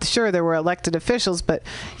 sure, there were elected officials, but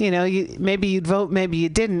maybe you'd vote, maybe you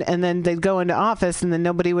didn't, and then they'd go into office, and then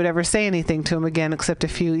nobody would ever say anything to them again, except a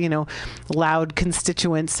few loud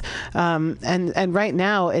constituents. And right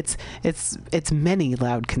now it's many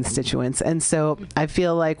loud constituents, and so I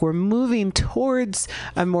feel like we're moving towards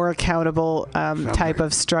a more accountable type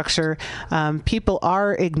of structure. People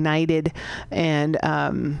are ignited, and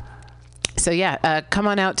so come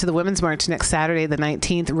on out to the Women's March next Saturday, the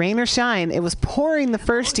 19th. Rain or shine, it was pouring the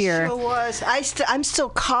first year. It sure was. I'm still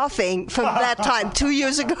coughing from that time 2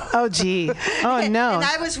 years ago. Oh, gee. Oh, no. And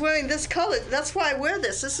I was wearing this color. That's why I wear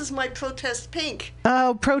this. This is my protest pink.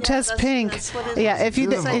 Oh, protest pink. That's what it is. If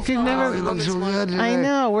you've never, I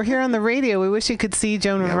know. We're here on the radio. We wish you could see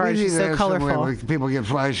Joan Rivard. She's so colorful. People get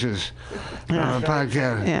flashes on a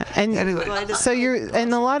podcast. Yeah, and anyway, so a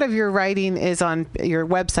lot of your writing is on your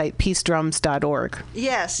website, peacedrums.org.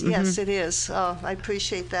 Yes, yes, it is. I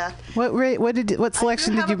appreciate that. What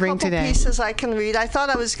selection did you bring today? I have a couple pieces I can read. I thought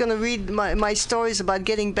I was going to read my stories about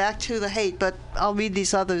getting back to the hate, but I'll read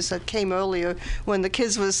these others that came earlier when the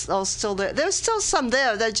kids was all still there. There's still some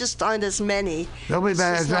there. There just aren't as many. They'll be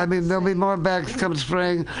back. There'll be more back come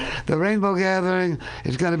spring. The Rainbow Gathering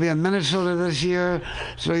is going to be in Minnesota this year,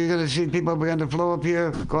 so you're going to see people began to flow up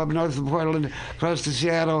here, go up north of Portland, across to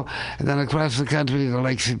Seattle, and then across the country to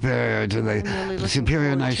Lake Superior, to the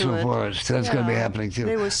Superior National Forest. That's going to be happening too.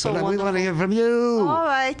 They were so but wonderful. we want to hear from you. All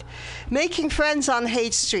right. Making friends on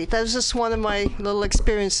Haight Street. That was just one of my little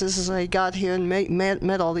experiences as I got here and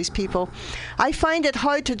met all these people. I find it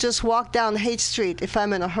hard to just walk down Haight Street if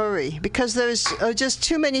I'm in a hurry because there's just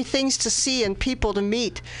too many things to see and people to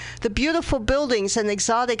meet. The beautiful buildings and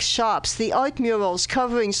exotic shops, the art murals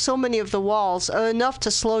covering so many of the walls are enough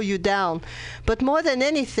to slow you down. But more than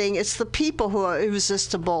anything, it's the people who are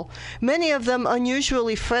irresistible. Many of them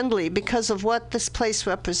unusually friendly because of what this place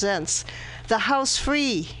represents. The house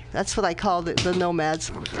free, that's what I call the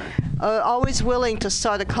nomads, are always willing to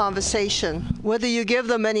start a conversation, whether you give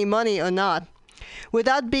them any money or not.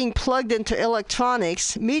 Without being plugged into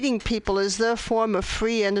electronics, meeting people is their form of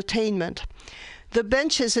free entertainment. The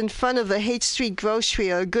benches in front of the Haight Street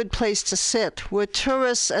Grocery are a good place to sit, where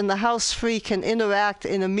tourists and the house free can interact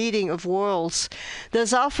in a meeting of worlds.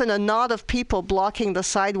 There's often a knot of people blocking the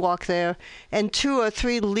sidewalk there, and 2 or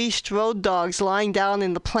 3 leashed road dogs lying down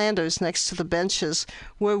in the planters next to the benches,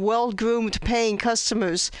 where well-groomed paying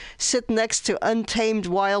customers sit next to untamed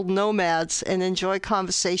wild nomads and enjoy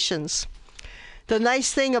conversations. The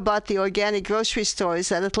nice thing about the organic grocery store is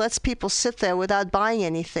that it lets people sit there without buying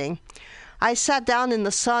anything. I sat down in the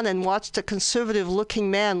sun and watched a conservative-looking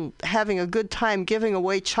man having a good time giving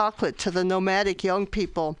away chocolate to the nomadic young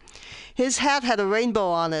people. His hat had a rainbow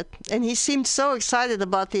on it, and he seemed so excited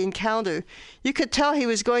about the encounter. You could tell he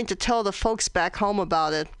was going to tell the folks back home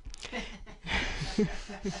about it.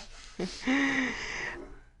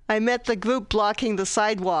 I met the group blocking the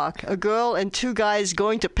sidewalk, a girl and 2 guys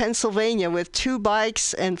going to Pennsylvania with 2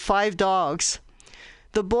 bikes and 5 dogs.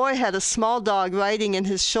 The boy had a small dog riding on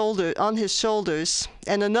his shoulders,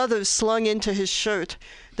 and another slung into his shirt.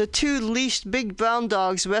 The 2 leashed big brown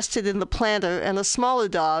dogs rested in the planter, and a smaller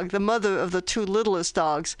dog, the mother of the 2 littlest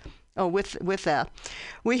dogs. With that.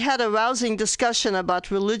 We had a rousing discussion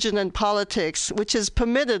about religion and politics, which is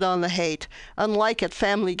permitted on the Haight, unlike at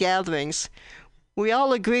family gatherings. We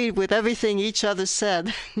all agreed with everything each other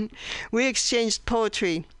said. We exchanged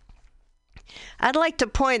poetry. I'd like to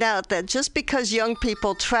point out that just because young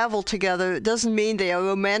people travel together doesn't mean they are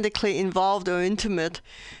romantically involved or intimate.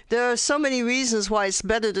 There are so many reasons why it's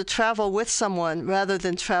better to travel with someone rather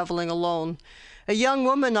than traveling alone. A young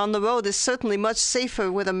woman on the road is certainly much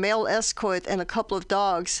safer with a male escort and a couple of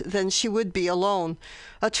dogs than she would be alone.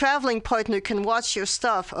 A traveling partner can watch your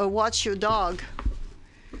stuff or watch your dog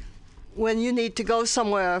when you need to go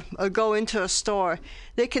somewhere or go into a store.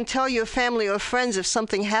 They can tell your family or friends if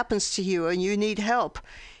something happens to you and you need help.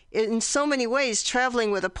 In so many ways,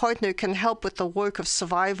 traveling with a partner can help with the work of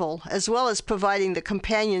survival, as well as providing the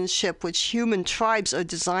companionship which human tribes are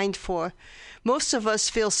designed for. Most of us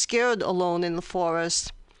feel scared alone in the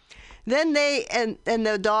forest. Then they and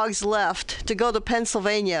their dogs left to go to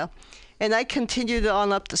Pennsylvania, and I continued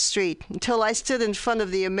on up the street until I stood in front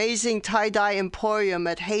of the amazing tie-dye emporium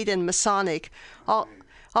at Haight and Masonic. All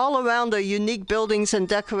around are unique buildings and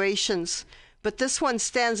decorations, but this one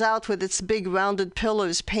stands out with its big rounded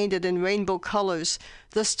pillars painted in rainbow colors.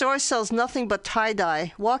 The store sells nothing but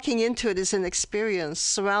tie-dye. Walking into it is an experience,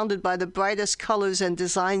 surrounded by the brightest colors and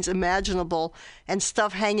designs imaginable, and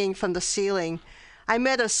stuff hanging from the ceiling. I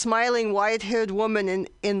met a smiling white-haired woman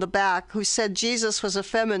in the back who said Jesus was a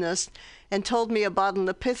feminist and told me about an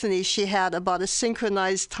epiphany she had about a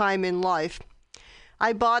synchronized time in life.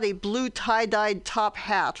 I bought a blue tie-dyed top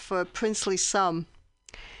hat for a princely sum.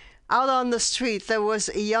 Out on the street, there was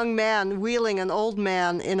a young man wheeling an old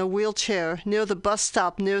man in a wheelchair near the bus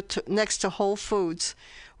stop next to Whole Foods.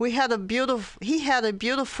 He had a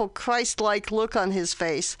beautiful Christ-like look on his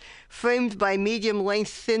face, framed by medium-length,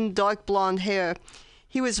 thin, dark blonde hair.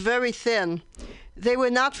 He was very thin. They were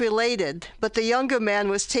not related, but the younger man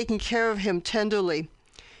was taking care of him tenderly.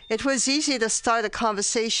 It was easy to start a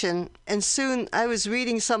conversation, and soon I was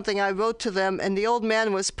reading something I wrote to them, and the old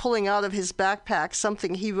man was pulling out of his backpack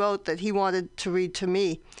something he wrote that he wanted to read to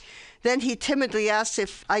me. Then he timidly asked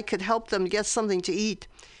if I could help them get something to eat.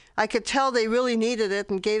 I could tell they really needed it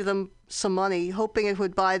and gave them some money, hoping it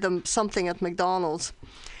would buy them something at McDonald's.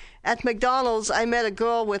 At McDonald's, I met a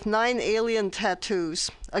girl with 9 alien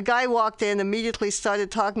tattoos. A guy walked in, immediately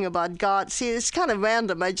started talking about God. See, it's kind of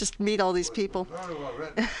random. I just meet all these people.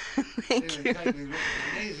 Thank you.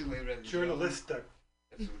 Journalistic.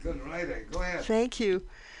 It's good writing. Go ahead. Thank you.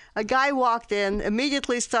 A guy walked in,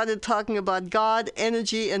 immediately started talking about God,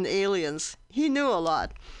 energy, and aliens. He knew a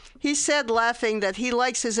lot. He said, laughing, that he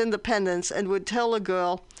likes his independence and would tell a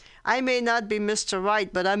girl, "I may not be Mr.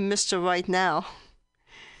 Right, but I'm Mr. Right now."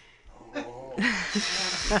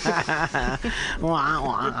 Wah,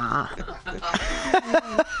 wah.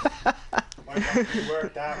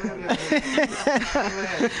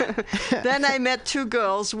 Then I met two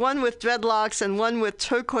girls, one with dreadlocks and one with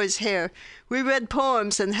turquoise hair. We read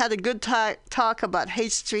poems and had a good talk about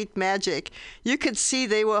Haight Street magic. You could see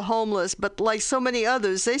they were homeless, but like so many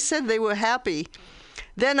others, they said they were happy.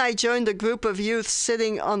 Then I joined a group of youth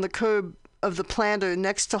sitting on the curb of the planter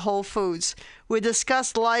next to Whole Foods. We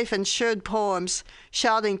discussed life and shared poems,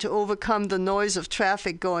 shouting to overcome the noise of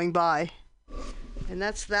traffic going by. And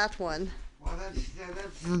that's that one. Well,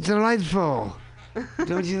 that's delightful,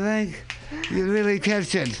 don't you think? You really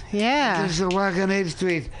catch it. Yeah. Just a walk on Haight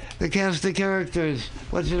Street, the cast of characters,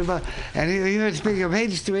 what's it about? And here, speaking of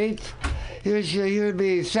Haight Street, here would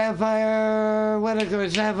be Sapphire Whitaker,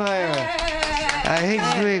 Sapphire. Haight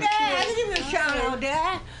Street. Give me a shout out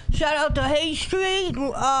there. Shout out to Haight Street.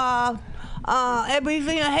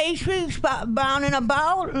 Everything at Haight Street's bound and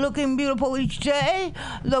about, looking beautiful each day.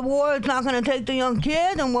 The war is not going to take the young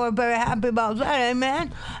kid, and we're very happy about that,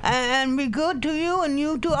 amen. And be good to you and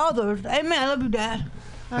you to others. Amen. I love you, Dad.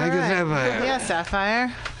 Thank you, Sapphire. Yeah,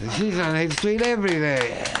 Sapphire. She's on Haight Street every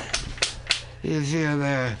day. You see her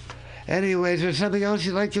there. Anyway, is there something else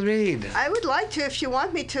you'd like to read? I would like to, if you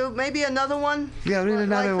want me to. Maybe another one. Yeah, read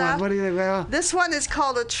another one. What do you think, Val? This one is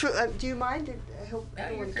called A True... do you mind?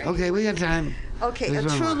 Okay, we got time. Okay, A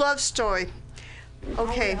True Love Story.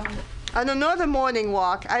 Okay. On a northern morning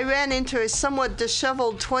walk, I ran into a somewhat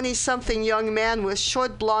disheveled 20-something young man with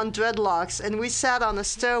short blonde dreadlocks, and we sat on a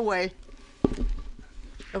stairway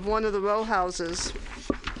of one of the row houses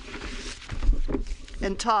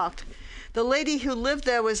and talked. The lady who lived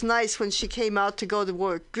there was nice when she came out to go to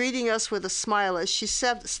work, greeting us with a smile as she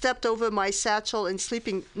stepped over my satchel and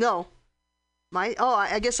sleeping... No.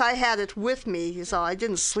 I guess I had it with me, so I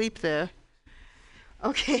didn't sleep there.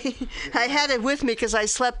 Okay. I had it with me because I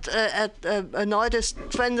slept at an artist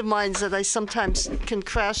friend of mine's that I sometimes can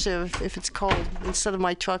crash there if it's cold, instead of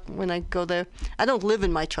my truck when I go there. I don't live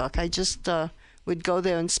in my truck. I just would go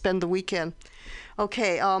there and spend the weekend.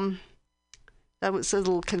 Okay, that was a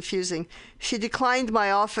little confusing. She declined my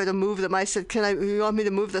offer to move them. I said, you want me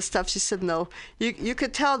to move the stuff? She said, no. You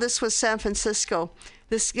could tell this was San Francisco.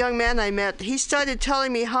 This young man I met, he started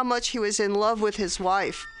telling me how much he was in love with his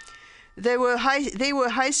wife. They were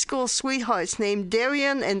high school sweethearts named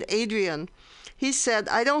Darian and Adrian. He said,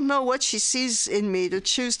 I don't know what she sees in me to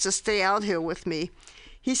choose to stay out here with me.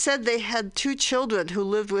 He said they had 2 children who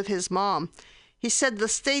lived with his mom. He said the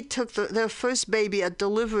state took their first baby at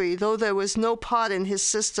delivery, though there was no pot in his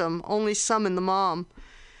system, only some in the mom.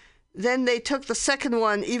 Then they took the second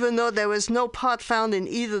one, even though there was no pot found in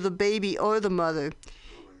either the baby or the mother.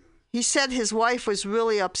 He said his wife was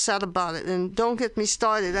really upset about it, and don't get me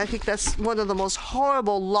started. I think that's one of the most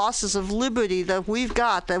horrible losses of liberty that we've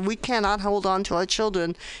got, that we cannot hold on to our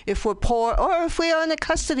children if we're poor or if we are in a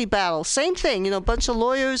custody battle. Same thing, a bunch of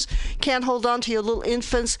lawyers can't hold on to your little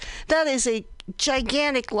infants. That is a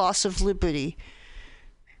gigantic loss of liberty.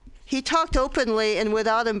 He talked openly and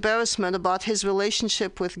without embarrassment about his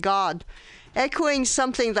relationship with God. Echoing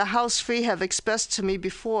something the House Free have expressed to me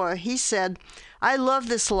before, he said, I love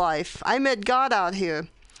this life. I met God out here.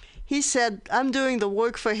 He said, I'm doing the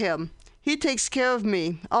work for him. He takes care of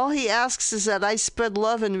me. All he asks is that I spread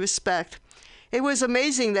love and respect. It was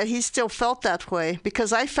amazing that he still felt that way,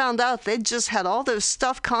 because I found out they'd just had all their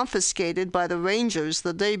stuff confiscated by the Rangers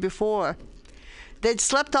the day before. They'd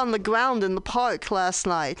slept on the ground in the park last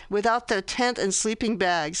night, without their tent and sleeping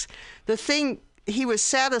bags. The thing he was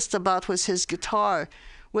saddest about was his guitar.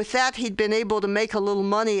 With that, he'd been able to make a little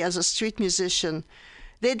money as a street musician.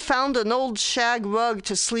 They'd found an old shag rug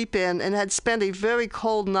to sleep in and had spent a very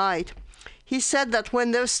cold night. He said that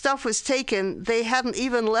when their stuff was taken, they hadn't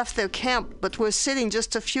even left their camp, but were sitting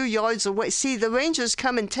just a few yards away. See, the Rangers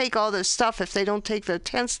come and take all their stuff if they don't take their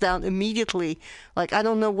tents down immediately. Like, I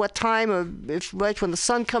don't know what time, or if right when the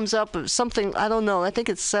sun comes up or something. I don't know. I think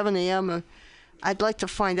it's 7 a.m. or I'd like to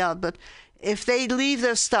find out. But if they leave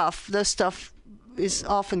their stuff is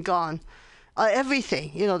often gone.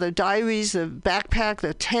 Everything, their diaries, their backpack,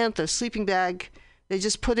 their tent, their sleeping bag, they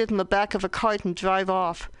just put it in the back of a cart and drive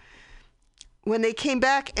off. When they came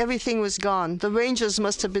back, everything was gone. The Rangers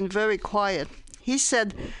must have been very quiet. He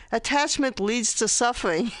said, attachment leads to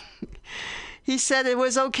suffering. He said it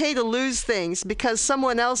was okay to lose things because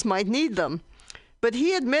someone else might need them. But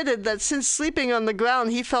he admitted that since sleeping on the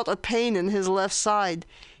ground, he felt a pain in his left side.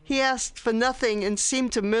 He asked for nothing and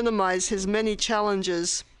seemed to minimize his many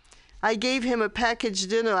challenges. I gave him a packaged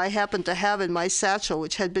dinner I happened to have in my satchel,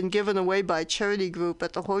 which had been given away by a charity group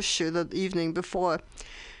at the Horseshoe the evening before.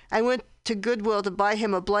 I went to Goodwill to buy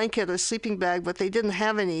him a blanket or sleeping bag, but they didn't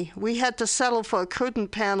have any. We had to settle for a curtain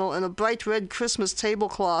panel and a bright red Christmas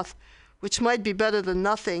tablecloth, which might be better than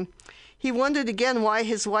nothing. He wondered again why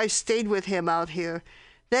his wife stayed with him out here.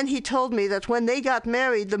 Then he told me that when they got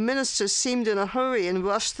married, the minister seemed in a hurry and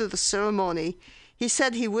rushed through the ceremony. He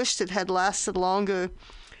said he wished it had lasted longer.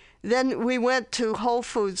 Then we went to Whole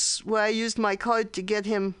Foods, where I used my card to get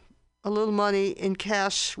him a little money in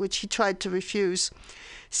cash, which he tried to refuse.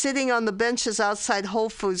 Sitting on the benches outside Whole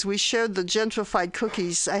Foods, we shared the gentrified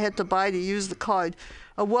cookies I had to buy to use the card.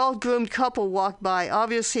 A well-groomed couple walked by,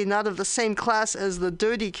 obviously not of the same class as the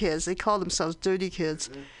dirty kids. They call themselves dirty kids.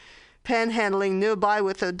 Panhandling nearby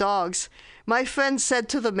with their dogs. My friend said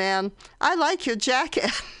to the man, "I like your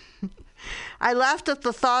jacket." I laughed at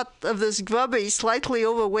the thought of this grubby, slightly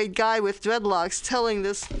overweight guy with dreadlocks telling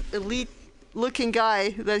this elite-looking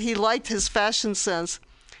guy that he liked his fashion sense.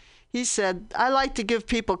 He said, "I like to give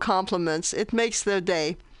people compliments. It makes their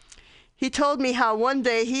day." He told me how one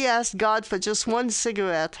day he asked God for just one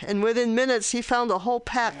cigarette, and within minutes he found a whole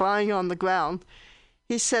pack lying on the ground.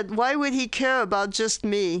 He said, "Why would he care about just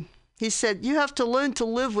me?" He said, "You have to learn to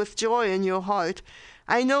live with joy in your heart.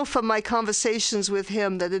 I know from my conversations with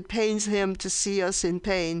him that it pains him to see us in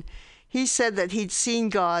pain." He said that he'd seen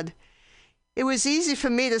God. It was easy for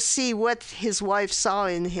me to see what his wife saw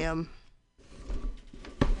in him.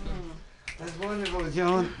 That's wonderful,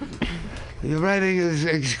 Joan. Your writing is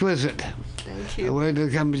exquisite. Thank you. The word that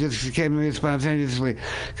just came to me spontaneously,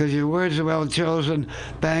 because your words are well chosen.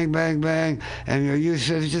 Bang, bang, bang, and your use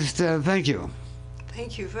is just thank you.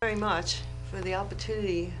 Thank you very much for the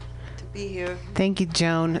opportunity to be here. Thank you,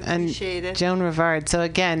 Joan. Appreciate it. Joan Rivard. So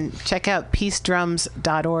again, check out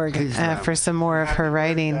peacedrums.org for some more of her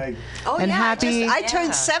writing. Oh, and yeah, happy. I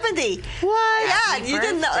turned 70. What? Yeah, you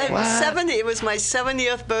didn't know. It was Wow. 70. It was my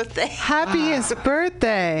 70th birthday. Happiest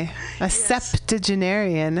birthday. A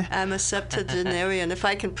septuagenarian. I'm a septuagenarian, if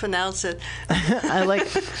I can pronounce it. I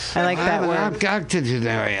like that word. I'm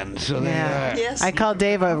octogenarian, so Yeah. Yes. I call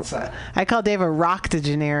Dave a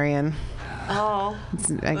roctogenarian. Oh.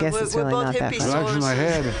 I guess it's we're really both not that hippie fun. Rocks in my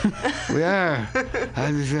head. We are.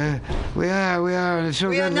 We are. And it's so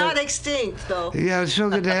We good are not that- extinct, though. Yeah, it's so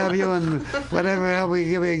good to have you, and whatever help we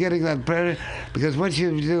give you getting that prayer, because what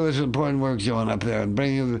you do is important work, Joan, up there, and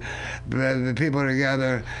bringing the people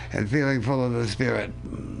together and feeling full of the Spirit,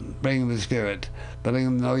 bringing the Spirit, letting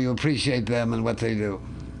them know you appreciate them and what they do.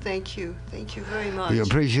 Thank you. Thank you very much. You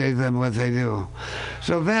appreciate them and what they do.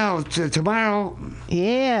 So, Val, tomorrow...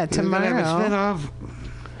 Yeah, we're tomorrow. going to have a spin-off,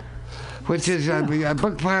 which is a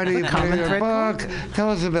book party, a book. Tell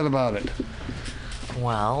us a bit about it.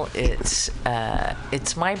 Well, it's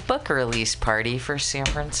my book release party for San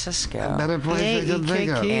Francisco. Better place I can think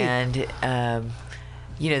of. And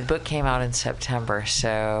the book came out in September,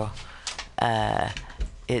 so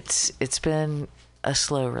it's been a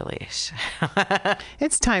slow release.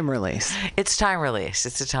 It's time release. It's time release.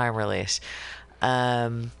 It's a time release.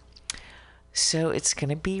 So it's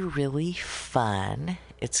going to be really fun.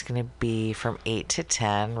 It's going to be from 8 to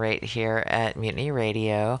 10 right here at Mutiny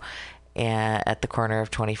Radio and at the corner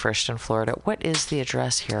of 21st and Florida. What is the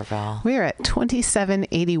address here, Val? We are at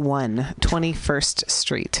 2781 21st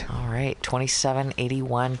Street. All right,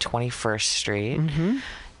 2781 21st Street. Mm-hmm.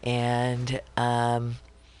 And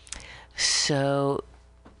so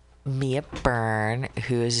Mia Byrne,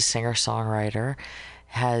 who is a singer-songwriter,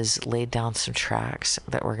 has laid down some tracks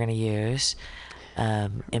that we're going to use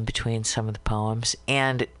in between some of the poems.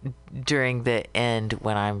 And during the end,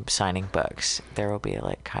 when I'm signing books, there will be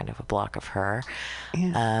like kind of a block of her.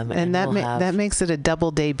 Yeah. And that that makes it a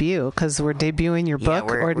double debut, because we're debuting your book,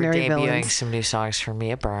 Ordinary we're debuting Villains. some new songs from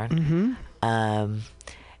Mia Byrne. Mm-hmm.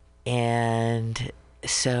 And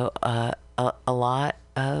so a lot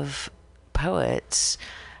of poets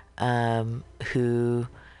who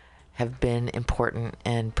have been important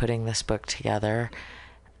in putting this book together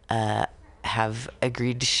have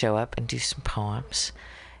agreed to show up and do some poems.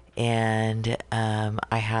 And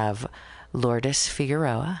I have Lourdes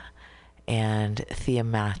Figueroa and Thea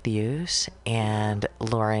Matthews and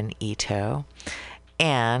Lauren Ito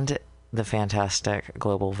and the fantastic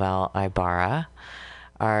Global Val Ibarra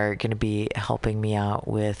are going to be helping me out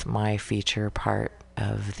with my feature part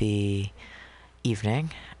of the evening.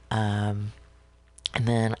 And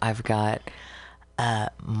then I've got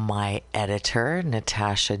my editor,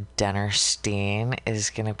 Natasha Dennerstein,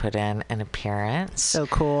 is going to put in an appearance. So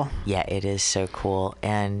cool. Yeah, it is so cool.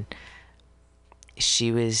 And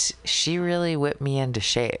she really whipped me into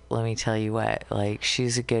shape. Let me tell you what, like,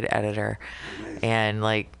 she's a good editor. And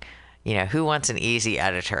like, who wants an easy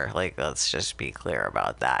editor? Like, let's just be clear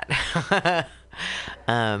about that.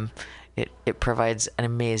 It provides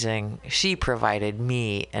she provided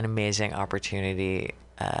me an amazing opportunity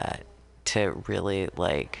to really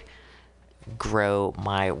like grow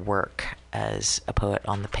my work as a poet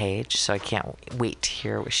on the page. So I can't wait to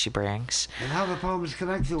hear what she brings. And how the poems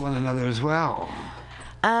connect to one another as well.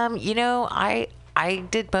 I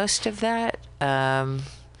did most of that.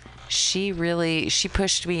 She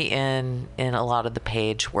pushed me in a lot of the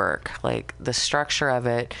page work, like the structure of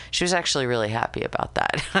it. She was actually really happy about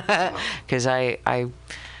that because I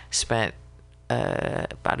spent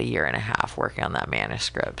about a year and a half working on that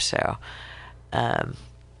manuscript. So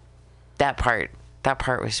that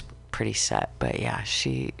part was pretty set. But yeah,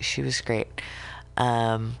 she was great.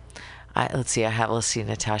 Let's see,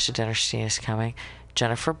 Natasha Dinnerstein is coming.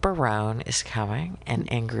 Jennifer Barone is coming, and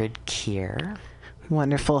Ingrid Kier.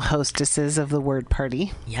 Wonderful hostesses of the Word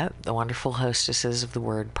Party. Yep, the wonderful hostesses of the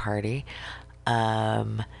Word Party.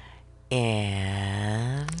 And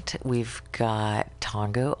we've got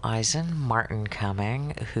Tongo Eisen Martin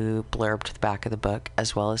coming, who blurbed the back of the book,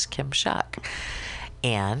 as well as Kim Shuck.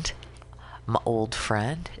 And my old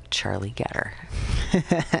friend, Charlie Getter.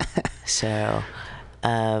 So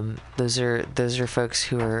those are folks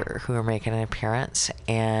who are making an appearance,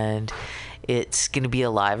 and it's going to be a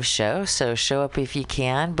live show, so show up if you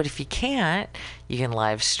can. But if you can't, you can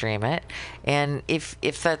live stream it. And if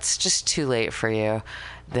that's just too late for you,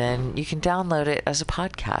 then you can download it as a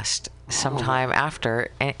podcast sometime after,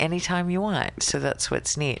 anytime you want. So that's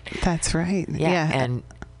what's neat. That's right. Yeah.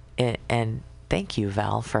 And thank you,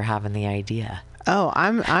 Val, for having the idea. Oh,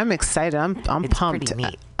 I'm excited. I'm it's pumped. Pretty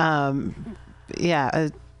neat. I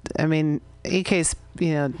mean, EK's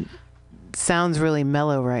sounds really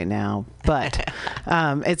mellow right now, but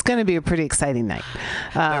it's going to be a pretty exciting night.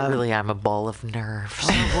 Really, I'm a ball of nerves.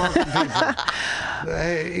 Welcome people.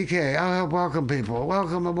 Hey, EK, I'll help welcome people.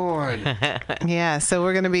 Welcome aboard. Yeah, so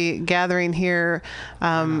we're going to be gathering here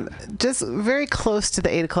just very close to the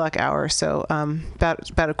 8 o'clock hour, so about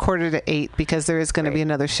 7:45, because there is going to be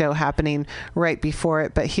another show happening right before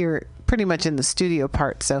it, but here pretty much in the studio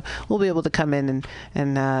part, so we'll be able to come in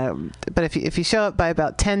and but if you show up by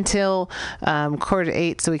about 10 till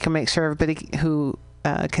 7:45, so we can make sure everybody who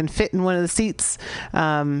can fit in one of the seats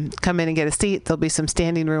come in and get a seat. There'll be some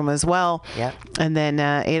standing room as well. Yep. And then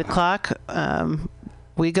 8 o'clock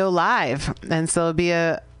we go live, and so it'll be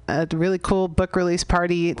a really cool book release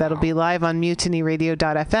party that'll be live on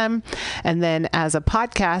MutinyRadio.fm, and then as a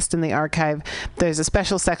podcast in the archive, there's a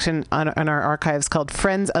special section on our archives called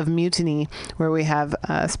Friends of Mutiny, where we have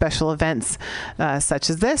special events such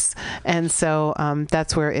as this, and so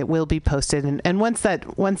that's where it will be posted. And once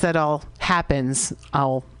that all happens,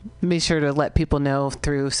 I'll be sure to let people know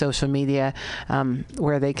through social media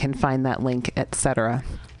where they can find that link, etc.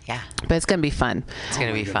 Yeah. But it's going to be fun. It's going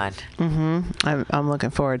to be fun. Mm-hmm. I'm looking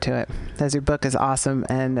forward to it. As your book is awesome,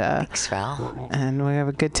 and thanks, Val. And we have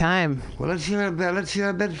a good time. Well, let's hear a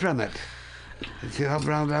bit from it. Let's help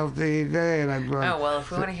round out the day. And if we want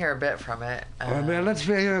to hear a bit from it, let's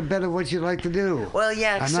hear a bit of what you'd like to do. Well,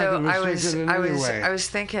 yeah. I was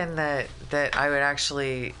thinking that I would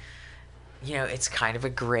actually. It's kind of a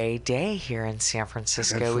gray day here in San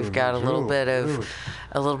Francisco. We've got a little bit of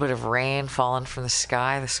rain falling from the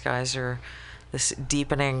sky. The skies are this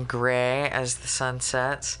deepening gray as the sun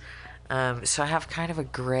sets. So I have kind of a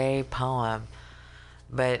gray poem,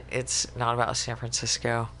 but it's not about San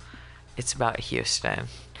Francisco. It's about Houston,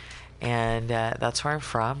 and that's where I'm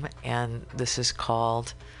from. And this is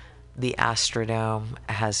called "The Astrodome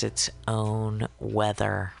Has Its Own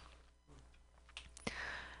Weather."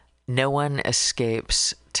 No one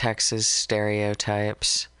escapes Texas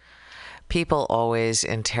stereotypes. People always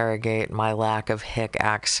interrogate my lack of hick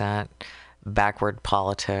accent, backward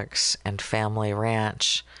politics, and family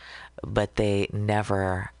ranch, but they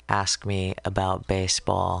never ask me about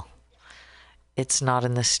baseball. It's not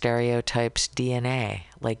in the stereotype's DNA,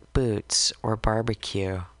 like boots or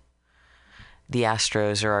barbecue. The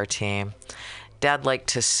Astros are our team. Dad liked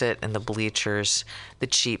to sit in the bleachers, the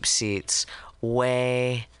cheap seats,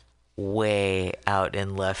 way out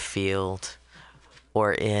in left field,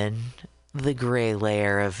 or in the gray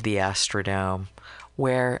layer of the Astrodome,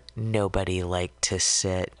 where nobody liked to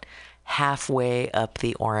sit, halfway up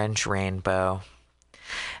the orange rainbow.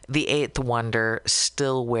 The eighth wonder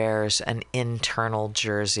still wears an internal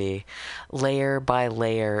jersey, layer by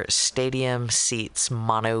layer, stadium seats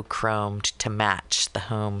monochromed to match the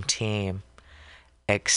home team.